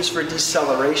muscles you use for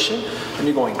deceleration when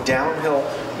you're going downhill,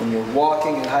 when you're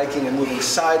walking and hiking and moving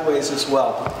sideways as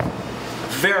well.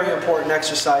 Very important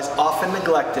exercise, often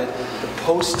neglected, the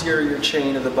posterior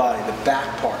chain of the body, the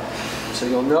back part. So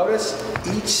you'll notice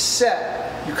each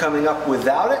set, you're coming up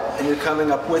without it and you're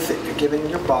coming up with it. You're giving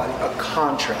your body a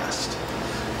contrast.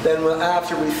 Then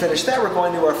after we finish that, we're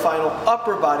going to our final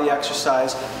upper body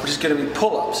exercise, which is going to be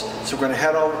pull-ups. So we're going to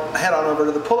head on over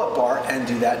to the pull-up bar and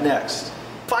do that next.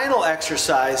 Final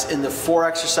exercise in the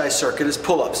 4-exercise circuit is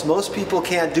pull-ups. Most people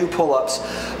can't do pull-ups,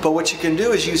 but what you can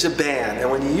do is use a band. And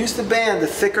when you use the band, the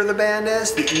thicker the band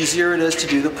is, the easier it is to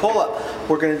do the pull-up. What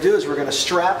we're going to do is we're going to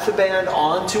strap the band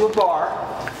onto a bar,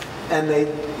 and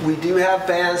we do have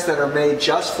bands that are made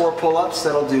just for pull-ups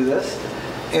that'll do this.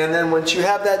 And then once you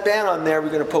have that band on there, we're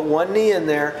going to put one knee in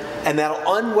there, and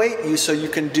that'll unweight you so you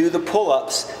can do the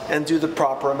pull-ups and do the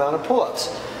proper amount of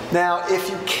pull-ups. Now, if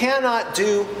you cannot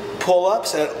do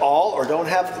pull-ups at all or don't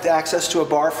have access to a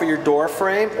bar for your door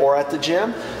frame or at the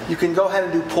gym, you can go ahead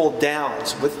and do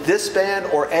pull-downs with this band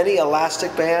or any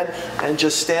elastic band and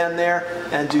just stand there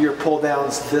and do your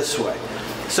pull-downs this way.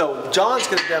 So John's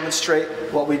going to demonstrate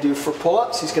what we do for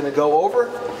pull-ups. He's going to go over,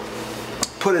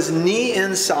 put his knee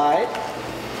inside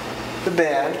the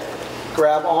band,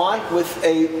 grab on with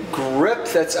a grip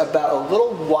that's about a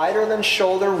little wider than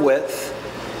shoulder width,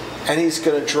 and he's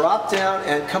going to drop down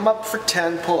and come up for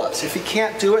 10 pull-ups. If he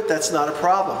can't do it, that's not a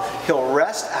problem. He'll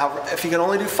rest. If he can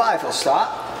only do 5, he'll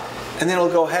stop, and then he'll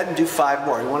go ahead and do 5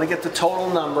 more. You want to get the total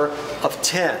number of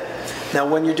 10. Now,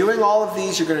 when you're doing all of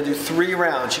these, you're going to do 3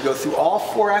 rounds. You go through all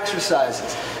 4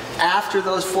 exercises. After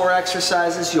those 4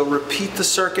 exercises, you'll repeat the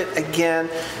circuit again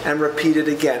and repeat it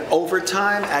again. Over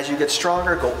time, as you get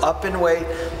stronger, go up in weight.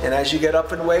 And as you get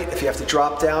up in weight, if you have to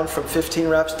drop down from 15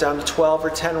 reps down to 12 or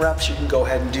 10 reps, you can go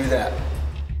ahead and do that.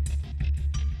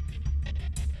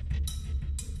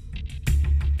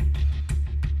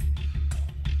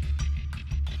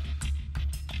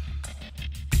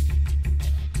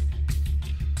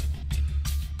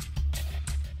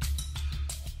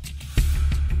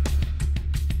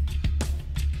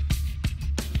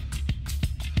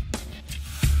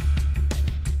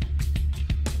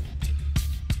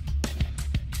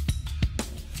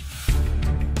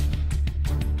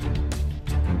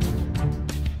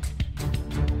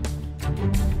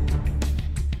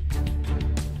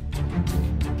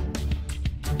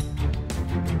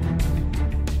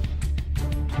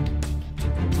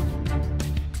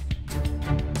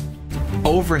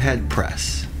 Overhead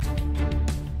press.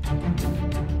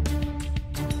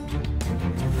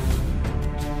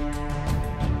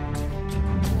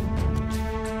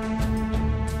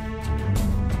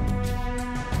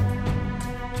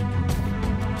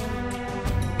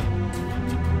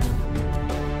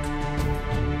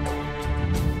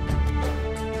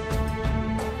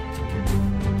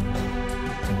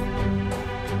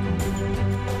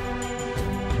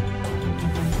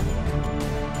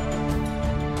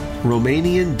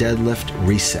 Romanian deadlift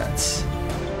resets.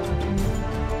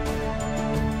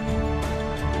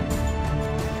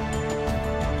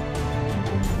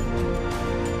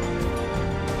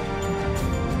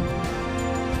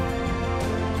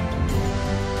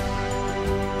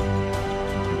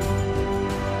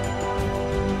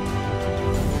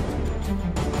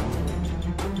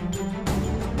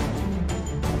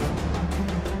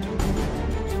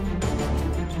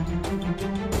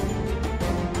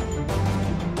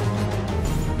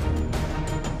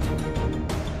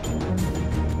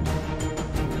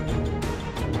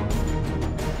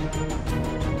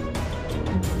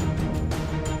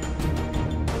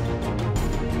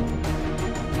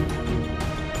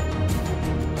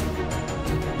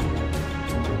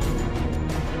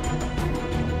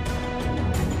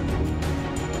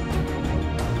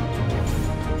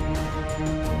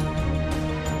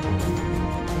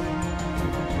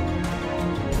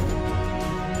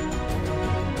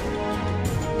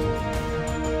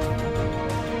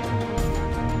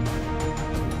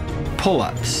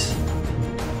 Pull-ups.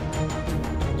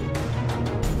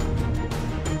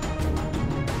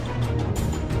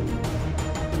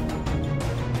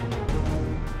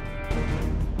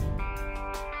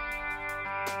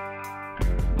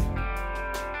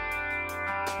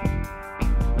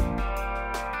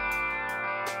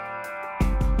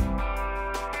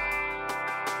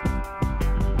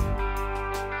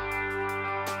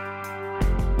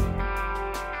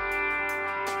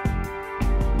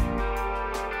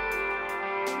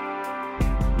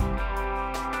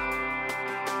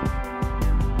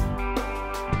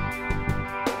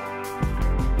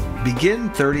 Begin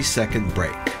 30-second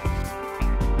break.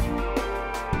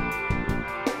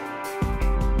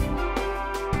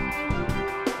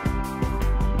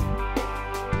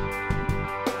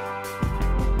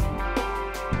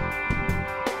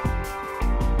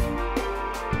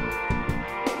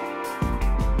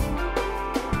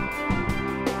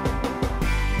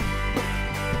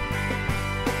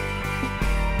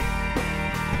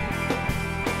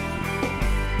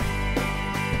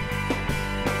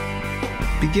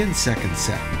 Begin second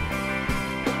set.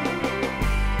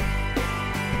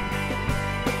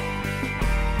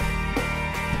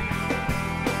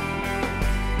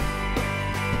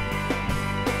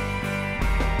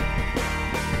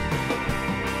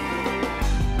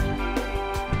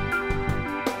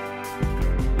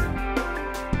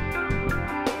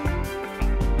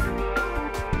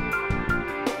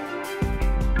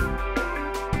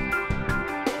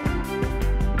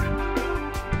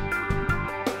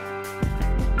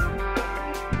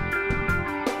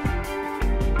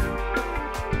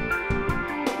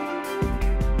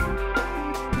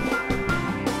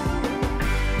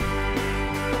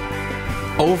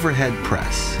 Overhead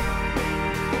press.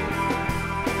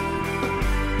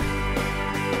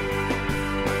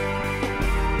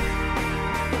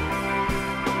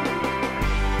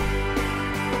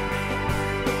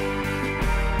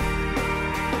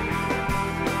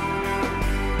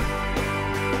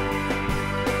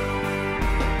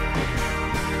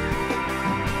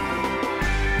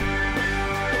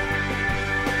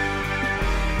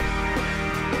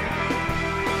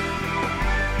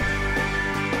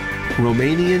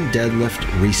 Romanian deadlift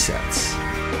resets.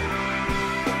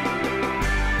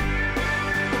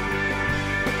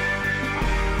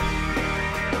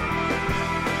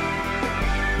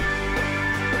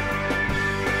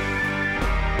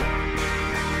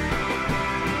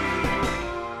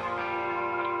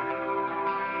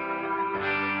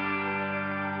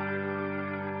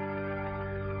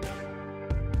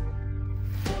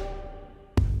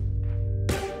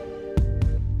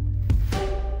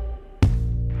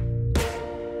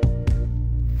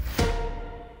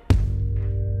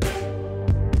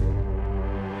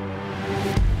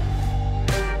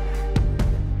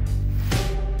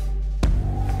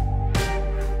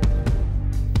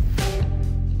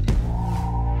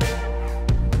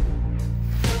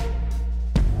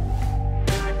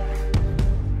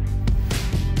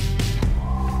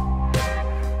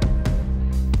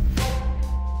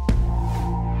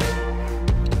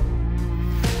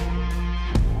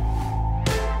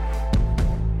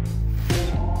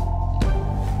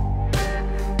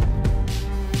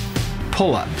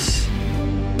 Pull-ups.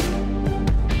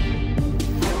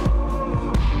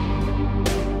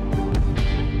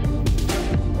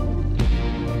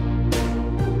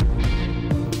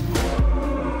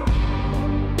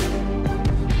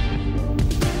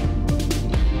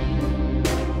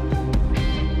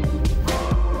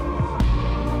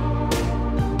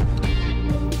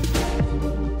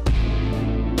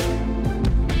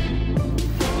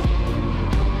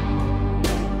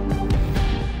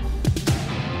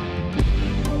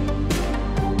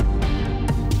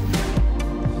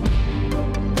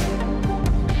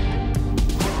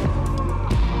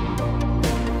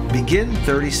 Begin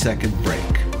 30-second break.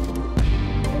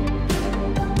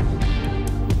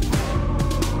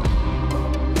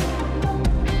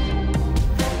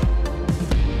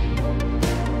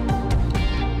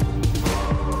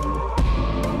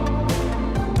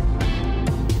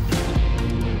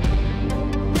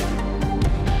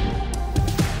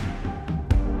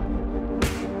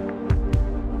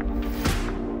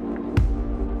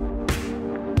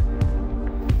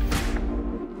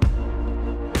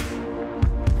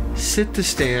 Sit to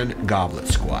stand goblet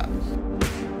squat.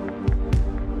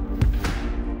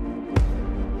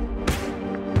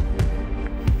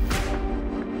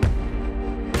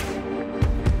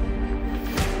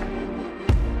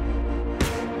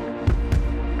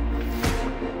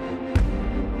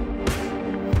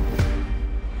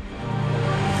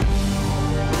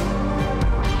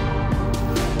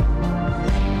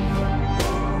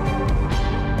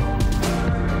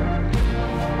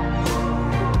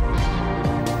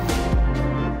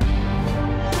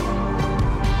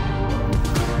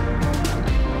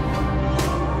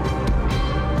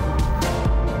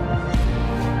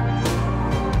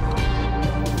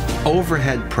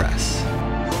 Overhead press.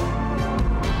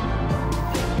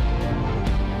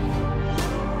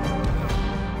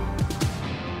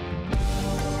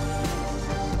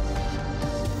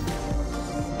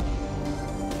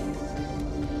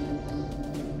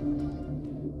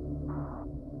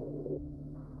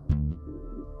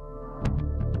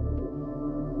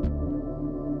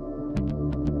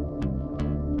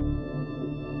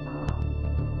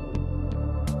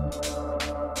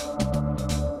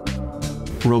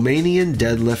 Romanian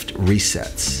deadlift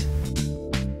resets.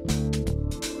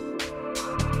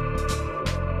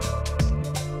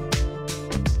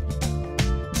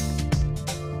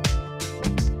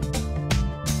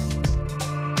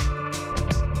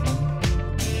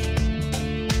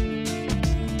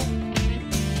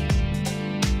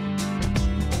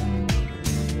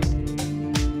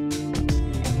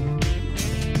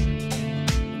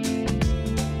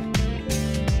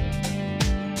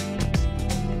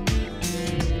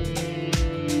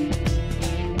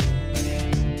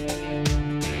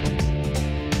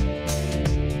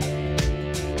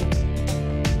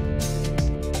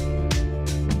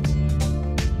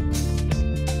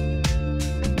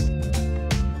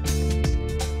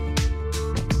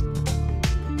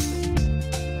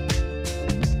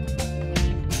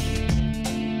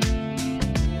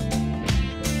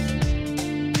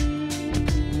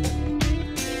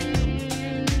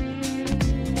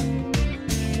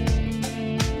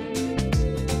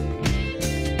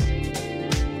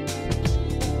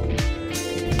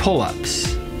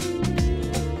 Pull-ups.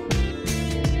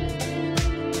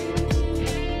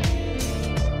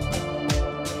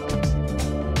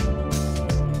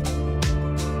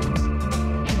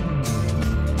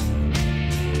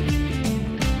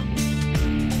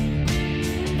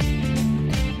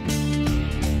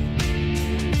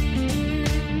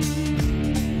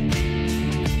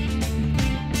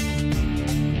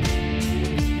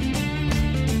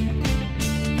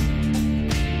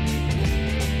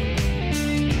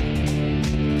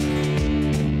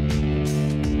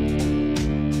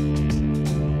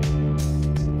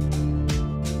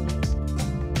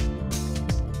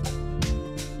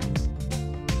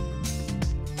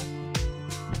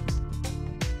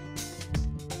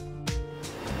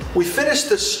 We finished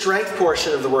the strength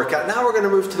portion of the workout. Now we're going to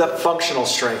move to the functional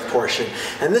strength portion.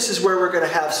 And this is where we're going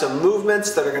to have some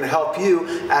movements that are going to help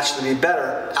you actually be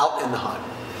better out in the hunt.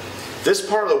 This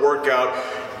part of the workout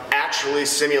actually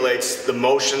simulates the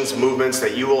motions, movements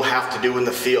that you will have to do in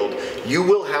the field. You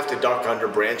will have to duck under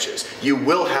branches. You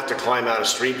will have to climb out of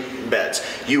street beds.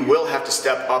 You will have to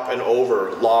step up and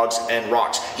over logs and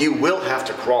rocks. You will have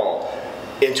to crawl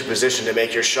into position to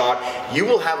make your shot. You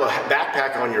will have a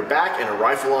backpack on your back and a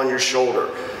rifle on your shoulder.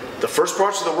 The first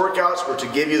parts of the workouts were to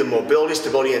give you the mobility,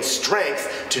 stability, and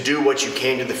strength to do what you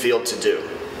came to the field to do.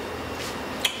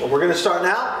 Well, we're going to start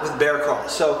now with bear crawl.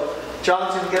 So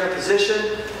John's going to get a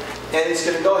position, and he's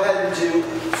going to go ahead and do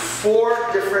 4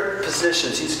 different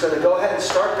positions. He's going to go ahead and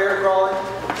start bear crawling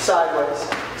sideways.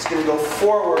 He's going to go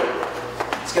forward.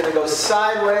 He's going to go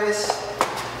sideways.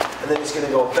 And then he's going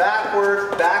to go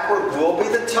backward. Backward will be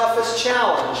the toughest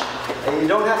challenge. And you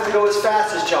don't have to go as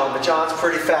fast as John, but John's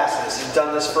pretty fast at this. He's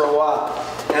done this for a while.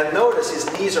 And notice his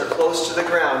knees are close to the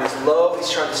ground. He's low.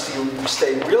 He's trying to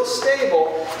stay real stable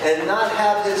and not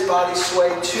have his body sway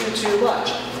too much.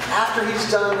 After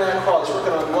he's done that crawl, he's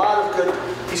working on a lot of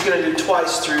good. He's going to do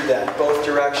twice through that, both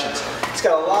directions. He's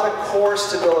got a lot of core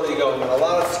stability going on, a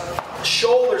lot of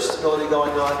shoulder stability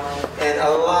going on, and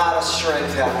a lot of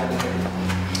strength happening here.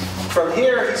 From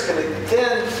here, he's going to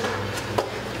then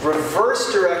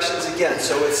reverse directions again.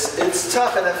 So it's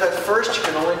tough, and if at first you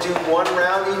can only do 1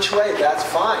 round each way, that's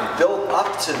fine. Build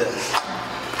up to this.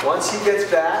 Once he gets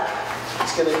back,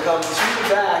 he's going to come to the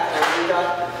back, and we've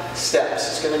got steps.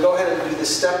 He's going to go ahead and do the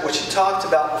step which he talked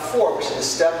about before, which is a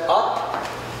step up,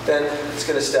 then it's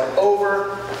going to step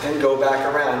over, and go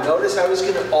back around. Notice how he's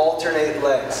going to alternate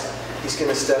legs. He's going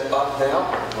to step up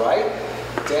now, right?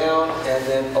 Down, and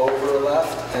then over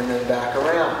left, and then back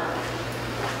around.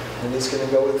 And he's going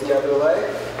to go with the other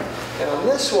leg. And on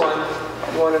this one,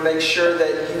 you want to make sure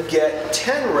that you get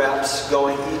 10 reps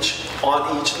going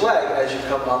on each leg as you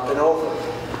come up and over.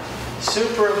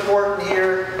 Super important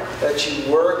here that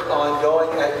you work on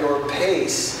going at your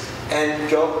pace and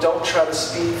don't try to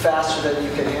speed faster than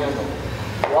you can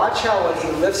handle. Watch how when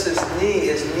he lifts his knee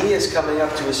is coming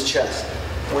up to his chest.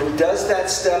 When he does that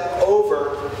step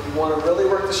over, you want to really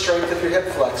work the strength of your hip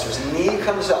flexors. Knee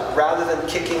comes up. Rather than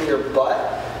kicking your butt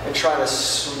and trying to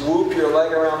swoop your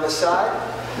leg around the side,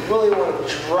 you really want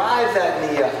to drive that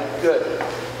knee up. Good.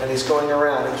 And he's going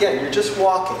around. Again, you're just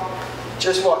walking.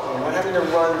 Just walking. You're not having to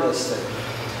run this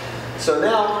thing. So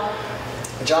now,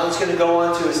 John's going to go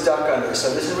on to his duck under.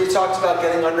 So this is where we talked about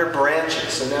getting under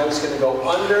branches. So now he's going to go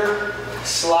under,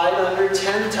 slide under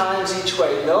 10 times each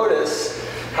way. Notice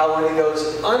how when he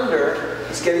goes under,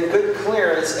 he's getting good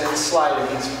clearance and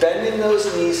sliding. He's bending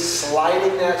those knees,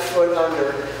 sliding that foot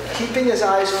under, keeping his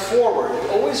eyes forward. You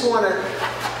always want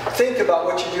to think about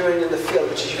what you're doing in the field,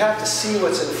 but you have to see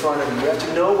what's in front of you. You have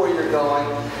to know where you're going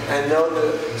and know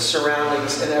the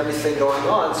surroundings and everything going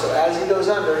on. So as he goes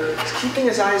under, he's keeping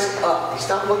his eyes up. He's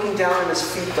not looking down at his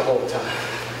feet the whole time.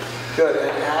 Good,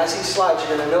 and as he slides,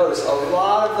 you're going to notice a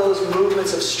lot of those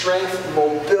movements of strength,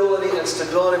 mobility, and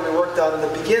stability we worked on in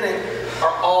the beginning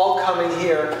are all coming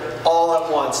here all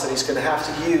at once that he's going to have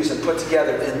to use and put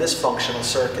together in this functional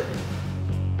circuit.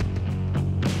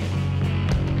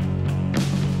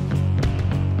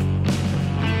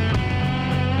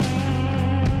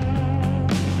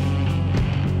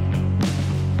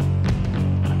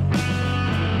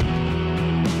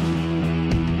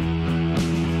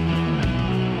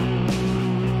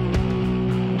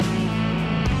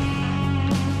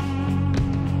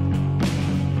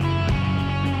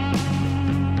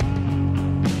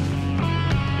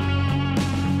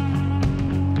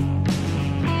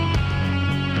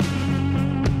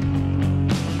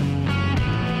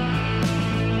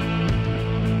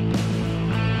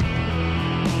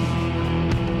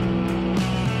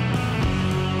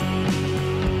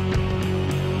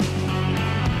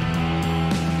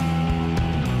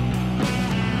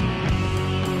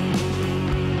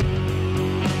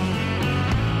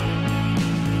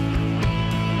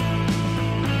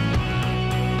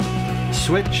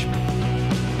 Switch.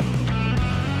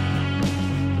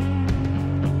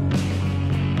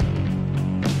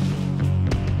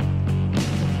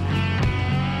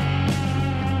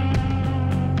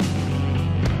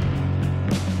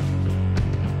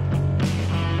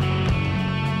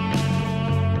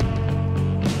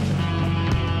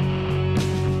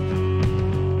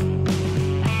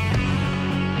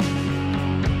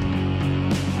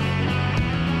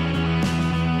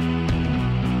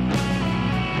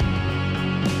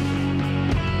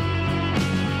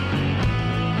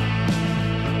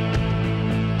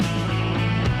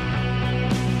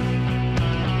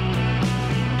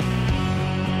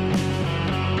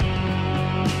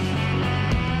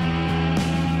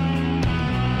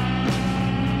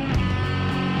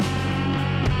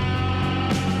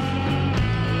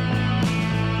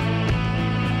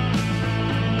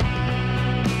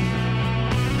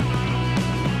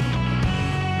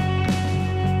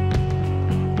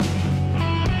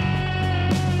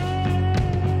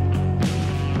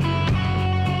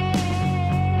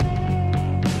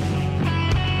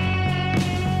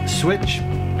 Switch.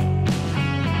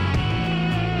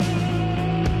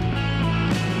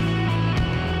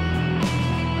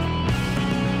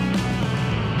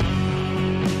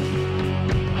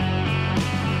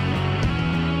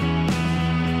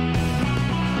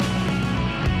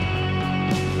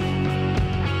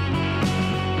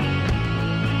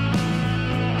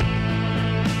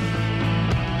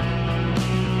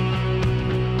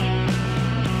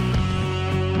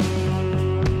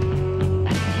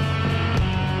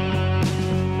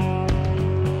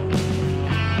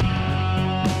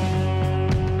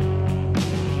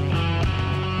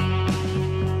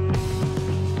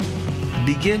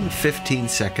 Begin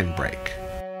 15-second break.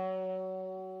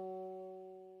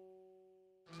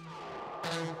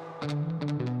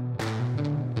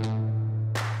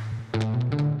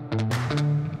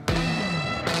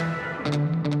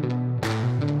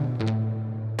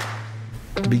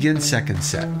 Begin second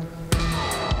set.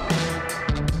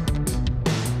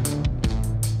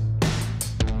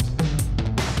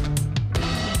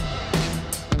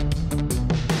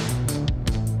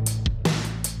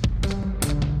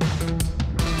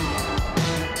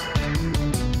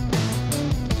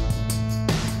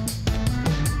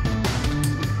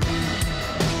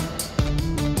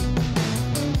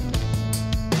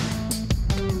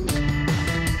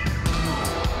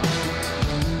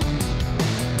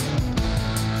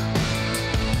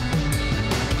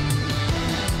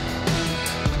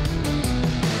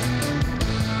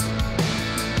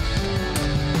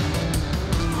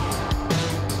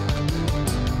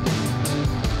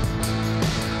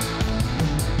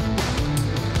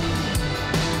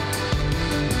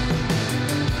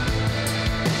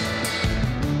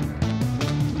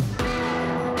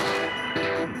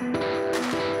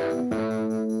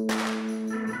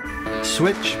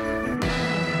 Switch.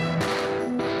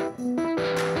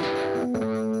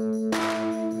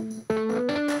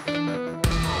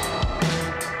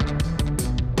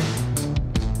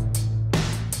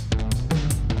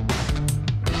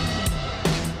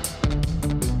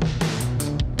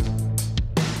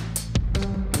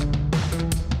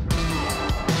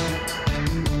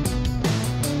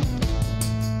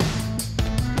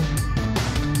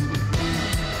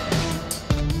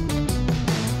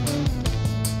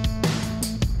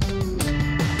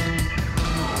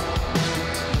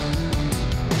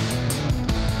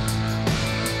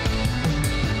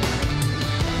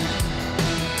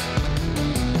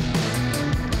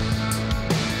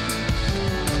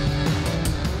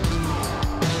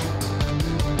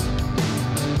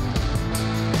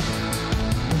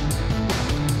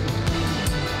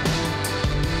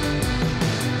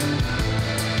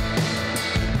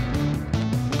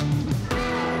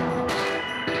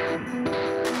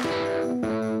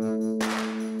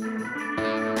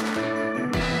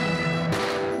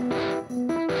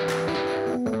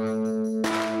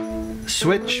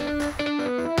 Switch.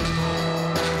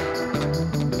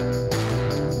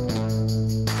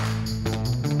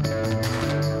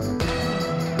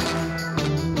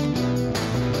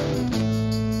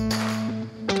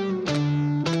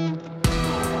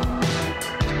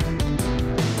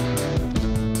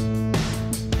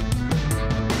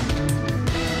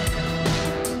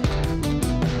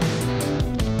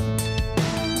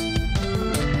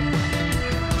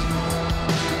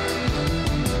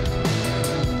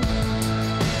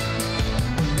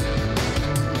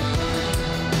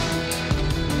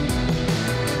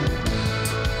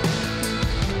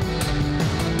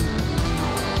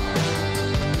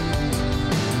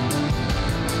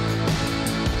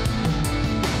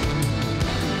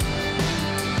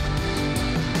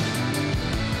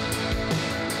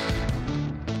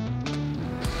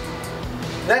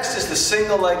 Next is the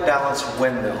single leg balance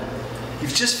windmill.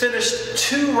 You've just finished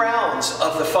 2 rounds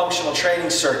of the functional training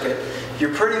circuit.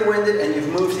 You're pretty winded and you've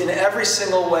moved in every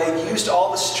single way, used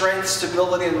all the strength,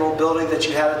 stability, and mobility that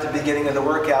you had at the beginning of the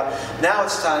workout. Now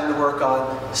it's time to work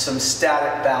on some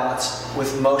static balance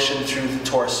with motion through the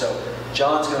torso.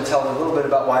 John's going to tell me a little bit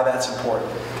about why that's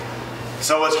important.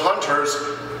 So as hunters,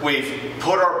 we've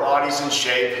put our bodies in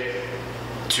shape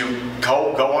to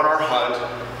go on our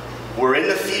hunt. We're in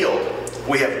the field.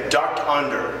 We have ducked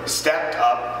under, stepped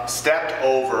up, stepped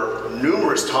over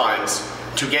numerous times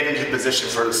to get into position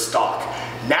for the stalk.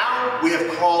 Now we have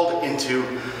crawled into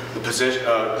the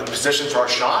position for our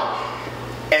shot,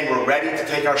 and we're ready to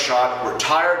take our shot. We're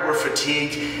tired, we're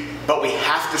fatigued, but we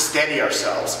have to steady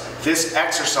ourselves. This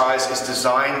exercise is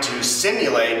designed to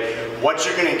simulate what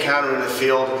you're going to encounter in the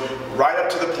field right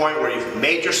up to the point where you've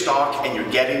made your stalk and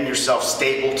you're getting yourself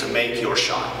stable to make your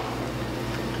shot.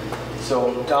 So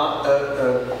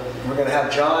we're going to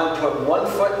have John put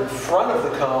 1 foot in front of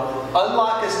the cone,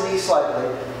 unlock his knee slightly,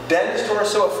 bend his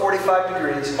torso at 45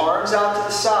 degrees, arms out to the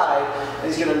side, and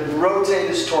he's going to rotate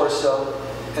his torso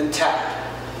and tap.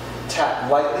 Tap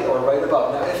lightly or right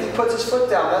above. Now if he puts his foot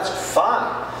down, that's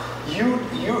fine.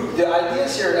 The idea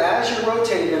is here, as you're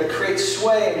rotating, you're going to create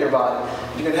sway in your body.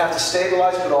 You're going to have to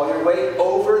stabilize, put all your weight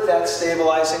over that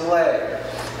stabilizing leg.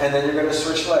 And then you're going to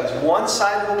switch legs. One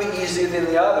side will be easier than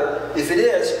the other. If it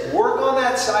is, work on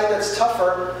that side that's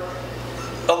tougher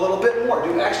a little bit more.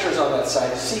 Do extras on that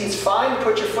side. See, it's fine to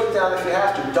put your foot down if you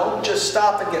have to. Don't just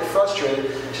stop and get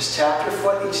frustrated. Just tap your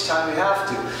foot each time you have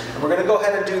to. And we're going to go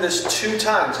ahead and do this 2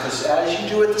 times, because as you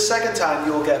do it the second time,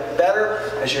 you will get better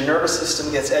as your nervous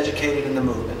system gets educated in the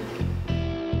movement.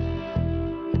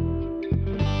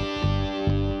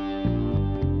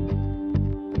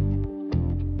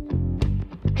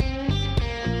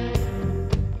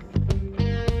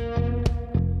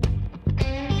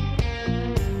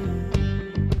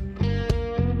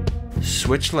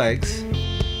 Switch legs.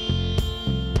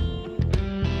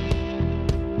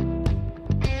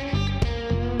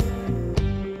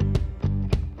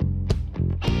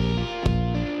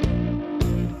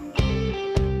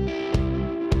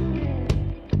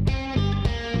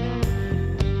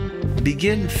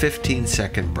 Begin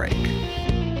 15-second break.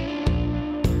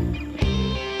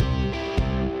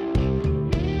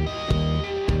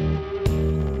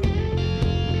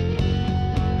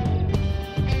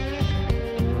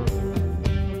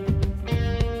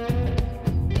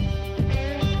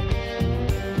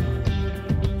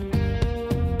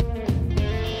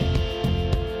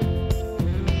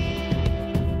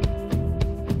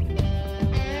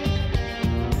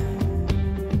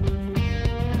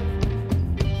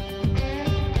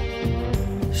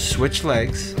 Switch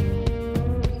legs.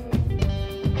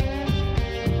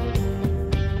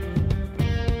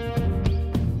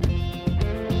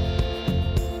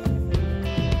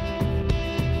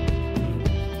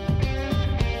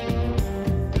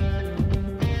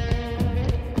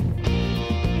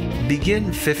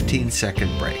 Begin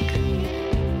 15-second break.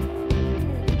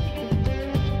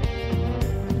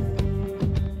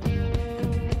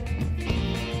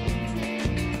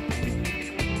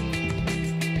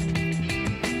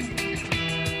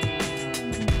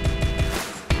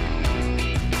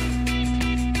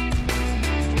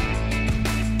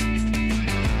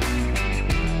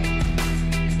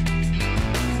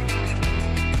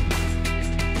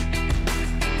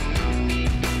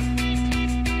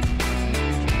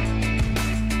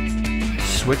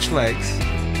 Switch legs.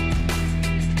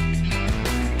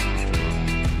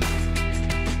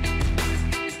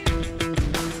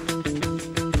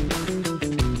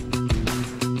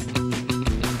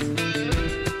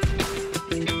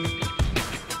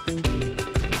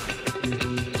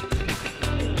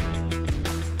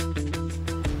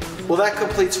 Well, that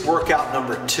completes workout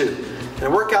number 2.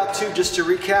 In workout 2, just to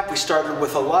recap, we started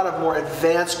with a lot of more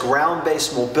advanced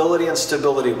ground-based mobility and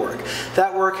stability work.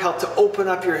 That work helped to open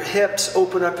up your hips,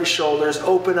 open up your shoulders,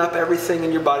 open up everything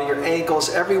in your body, your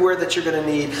ankles, everywhere that you're going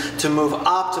to need to move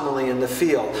optimally in the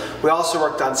field. We also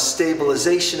worked on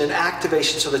stabilization and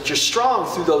activation so that you're strong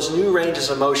through those new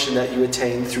ranges of motion that you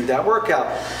attain through that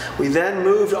workout. We then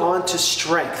moved on to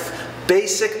strength.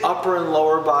 Basic upper and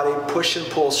lower body push and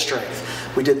pull strength.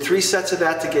 We did 3 sets of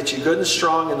that to get you good and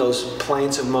strong in those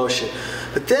planes of motion.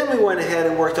 But then we went ahead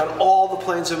and worked on all the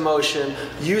planes of motion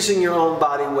using your own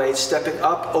body weight, stepping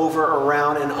up, over,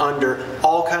 around, and under,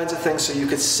 all kinds of things so you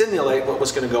could simulate what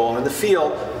was going to go on in the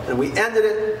field. And we ended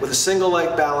it with a single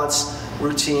leg balance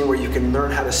routine where you can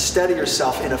learn how to steady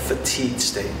yourself in a fatigued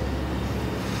state.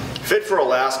 Fit for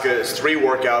Alaska is 3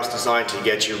 workouts designed to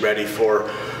get you ready for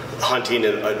hunting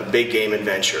a big game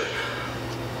adventure.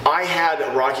 I had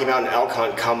a Rocky Mountain elk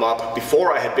hunt come up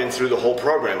before I had been through the whole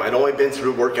program. I'd only been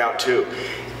through workout 2.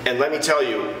 And let me tell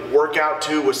you, workout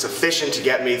 2 was sufficient to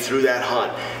get me through that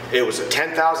hunt. It was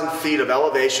 10,000 feet of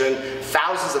elevation,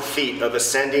 thousands of feet of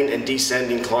ascending and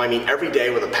descending climbing every day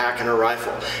with a pack and a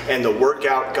rifle. And the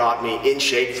workout got me in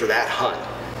shape for that hunt.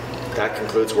 That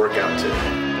concludes workout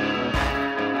 2.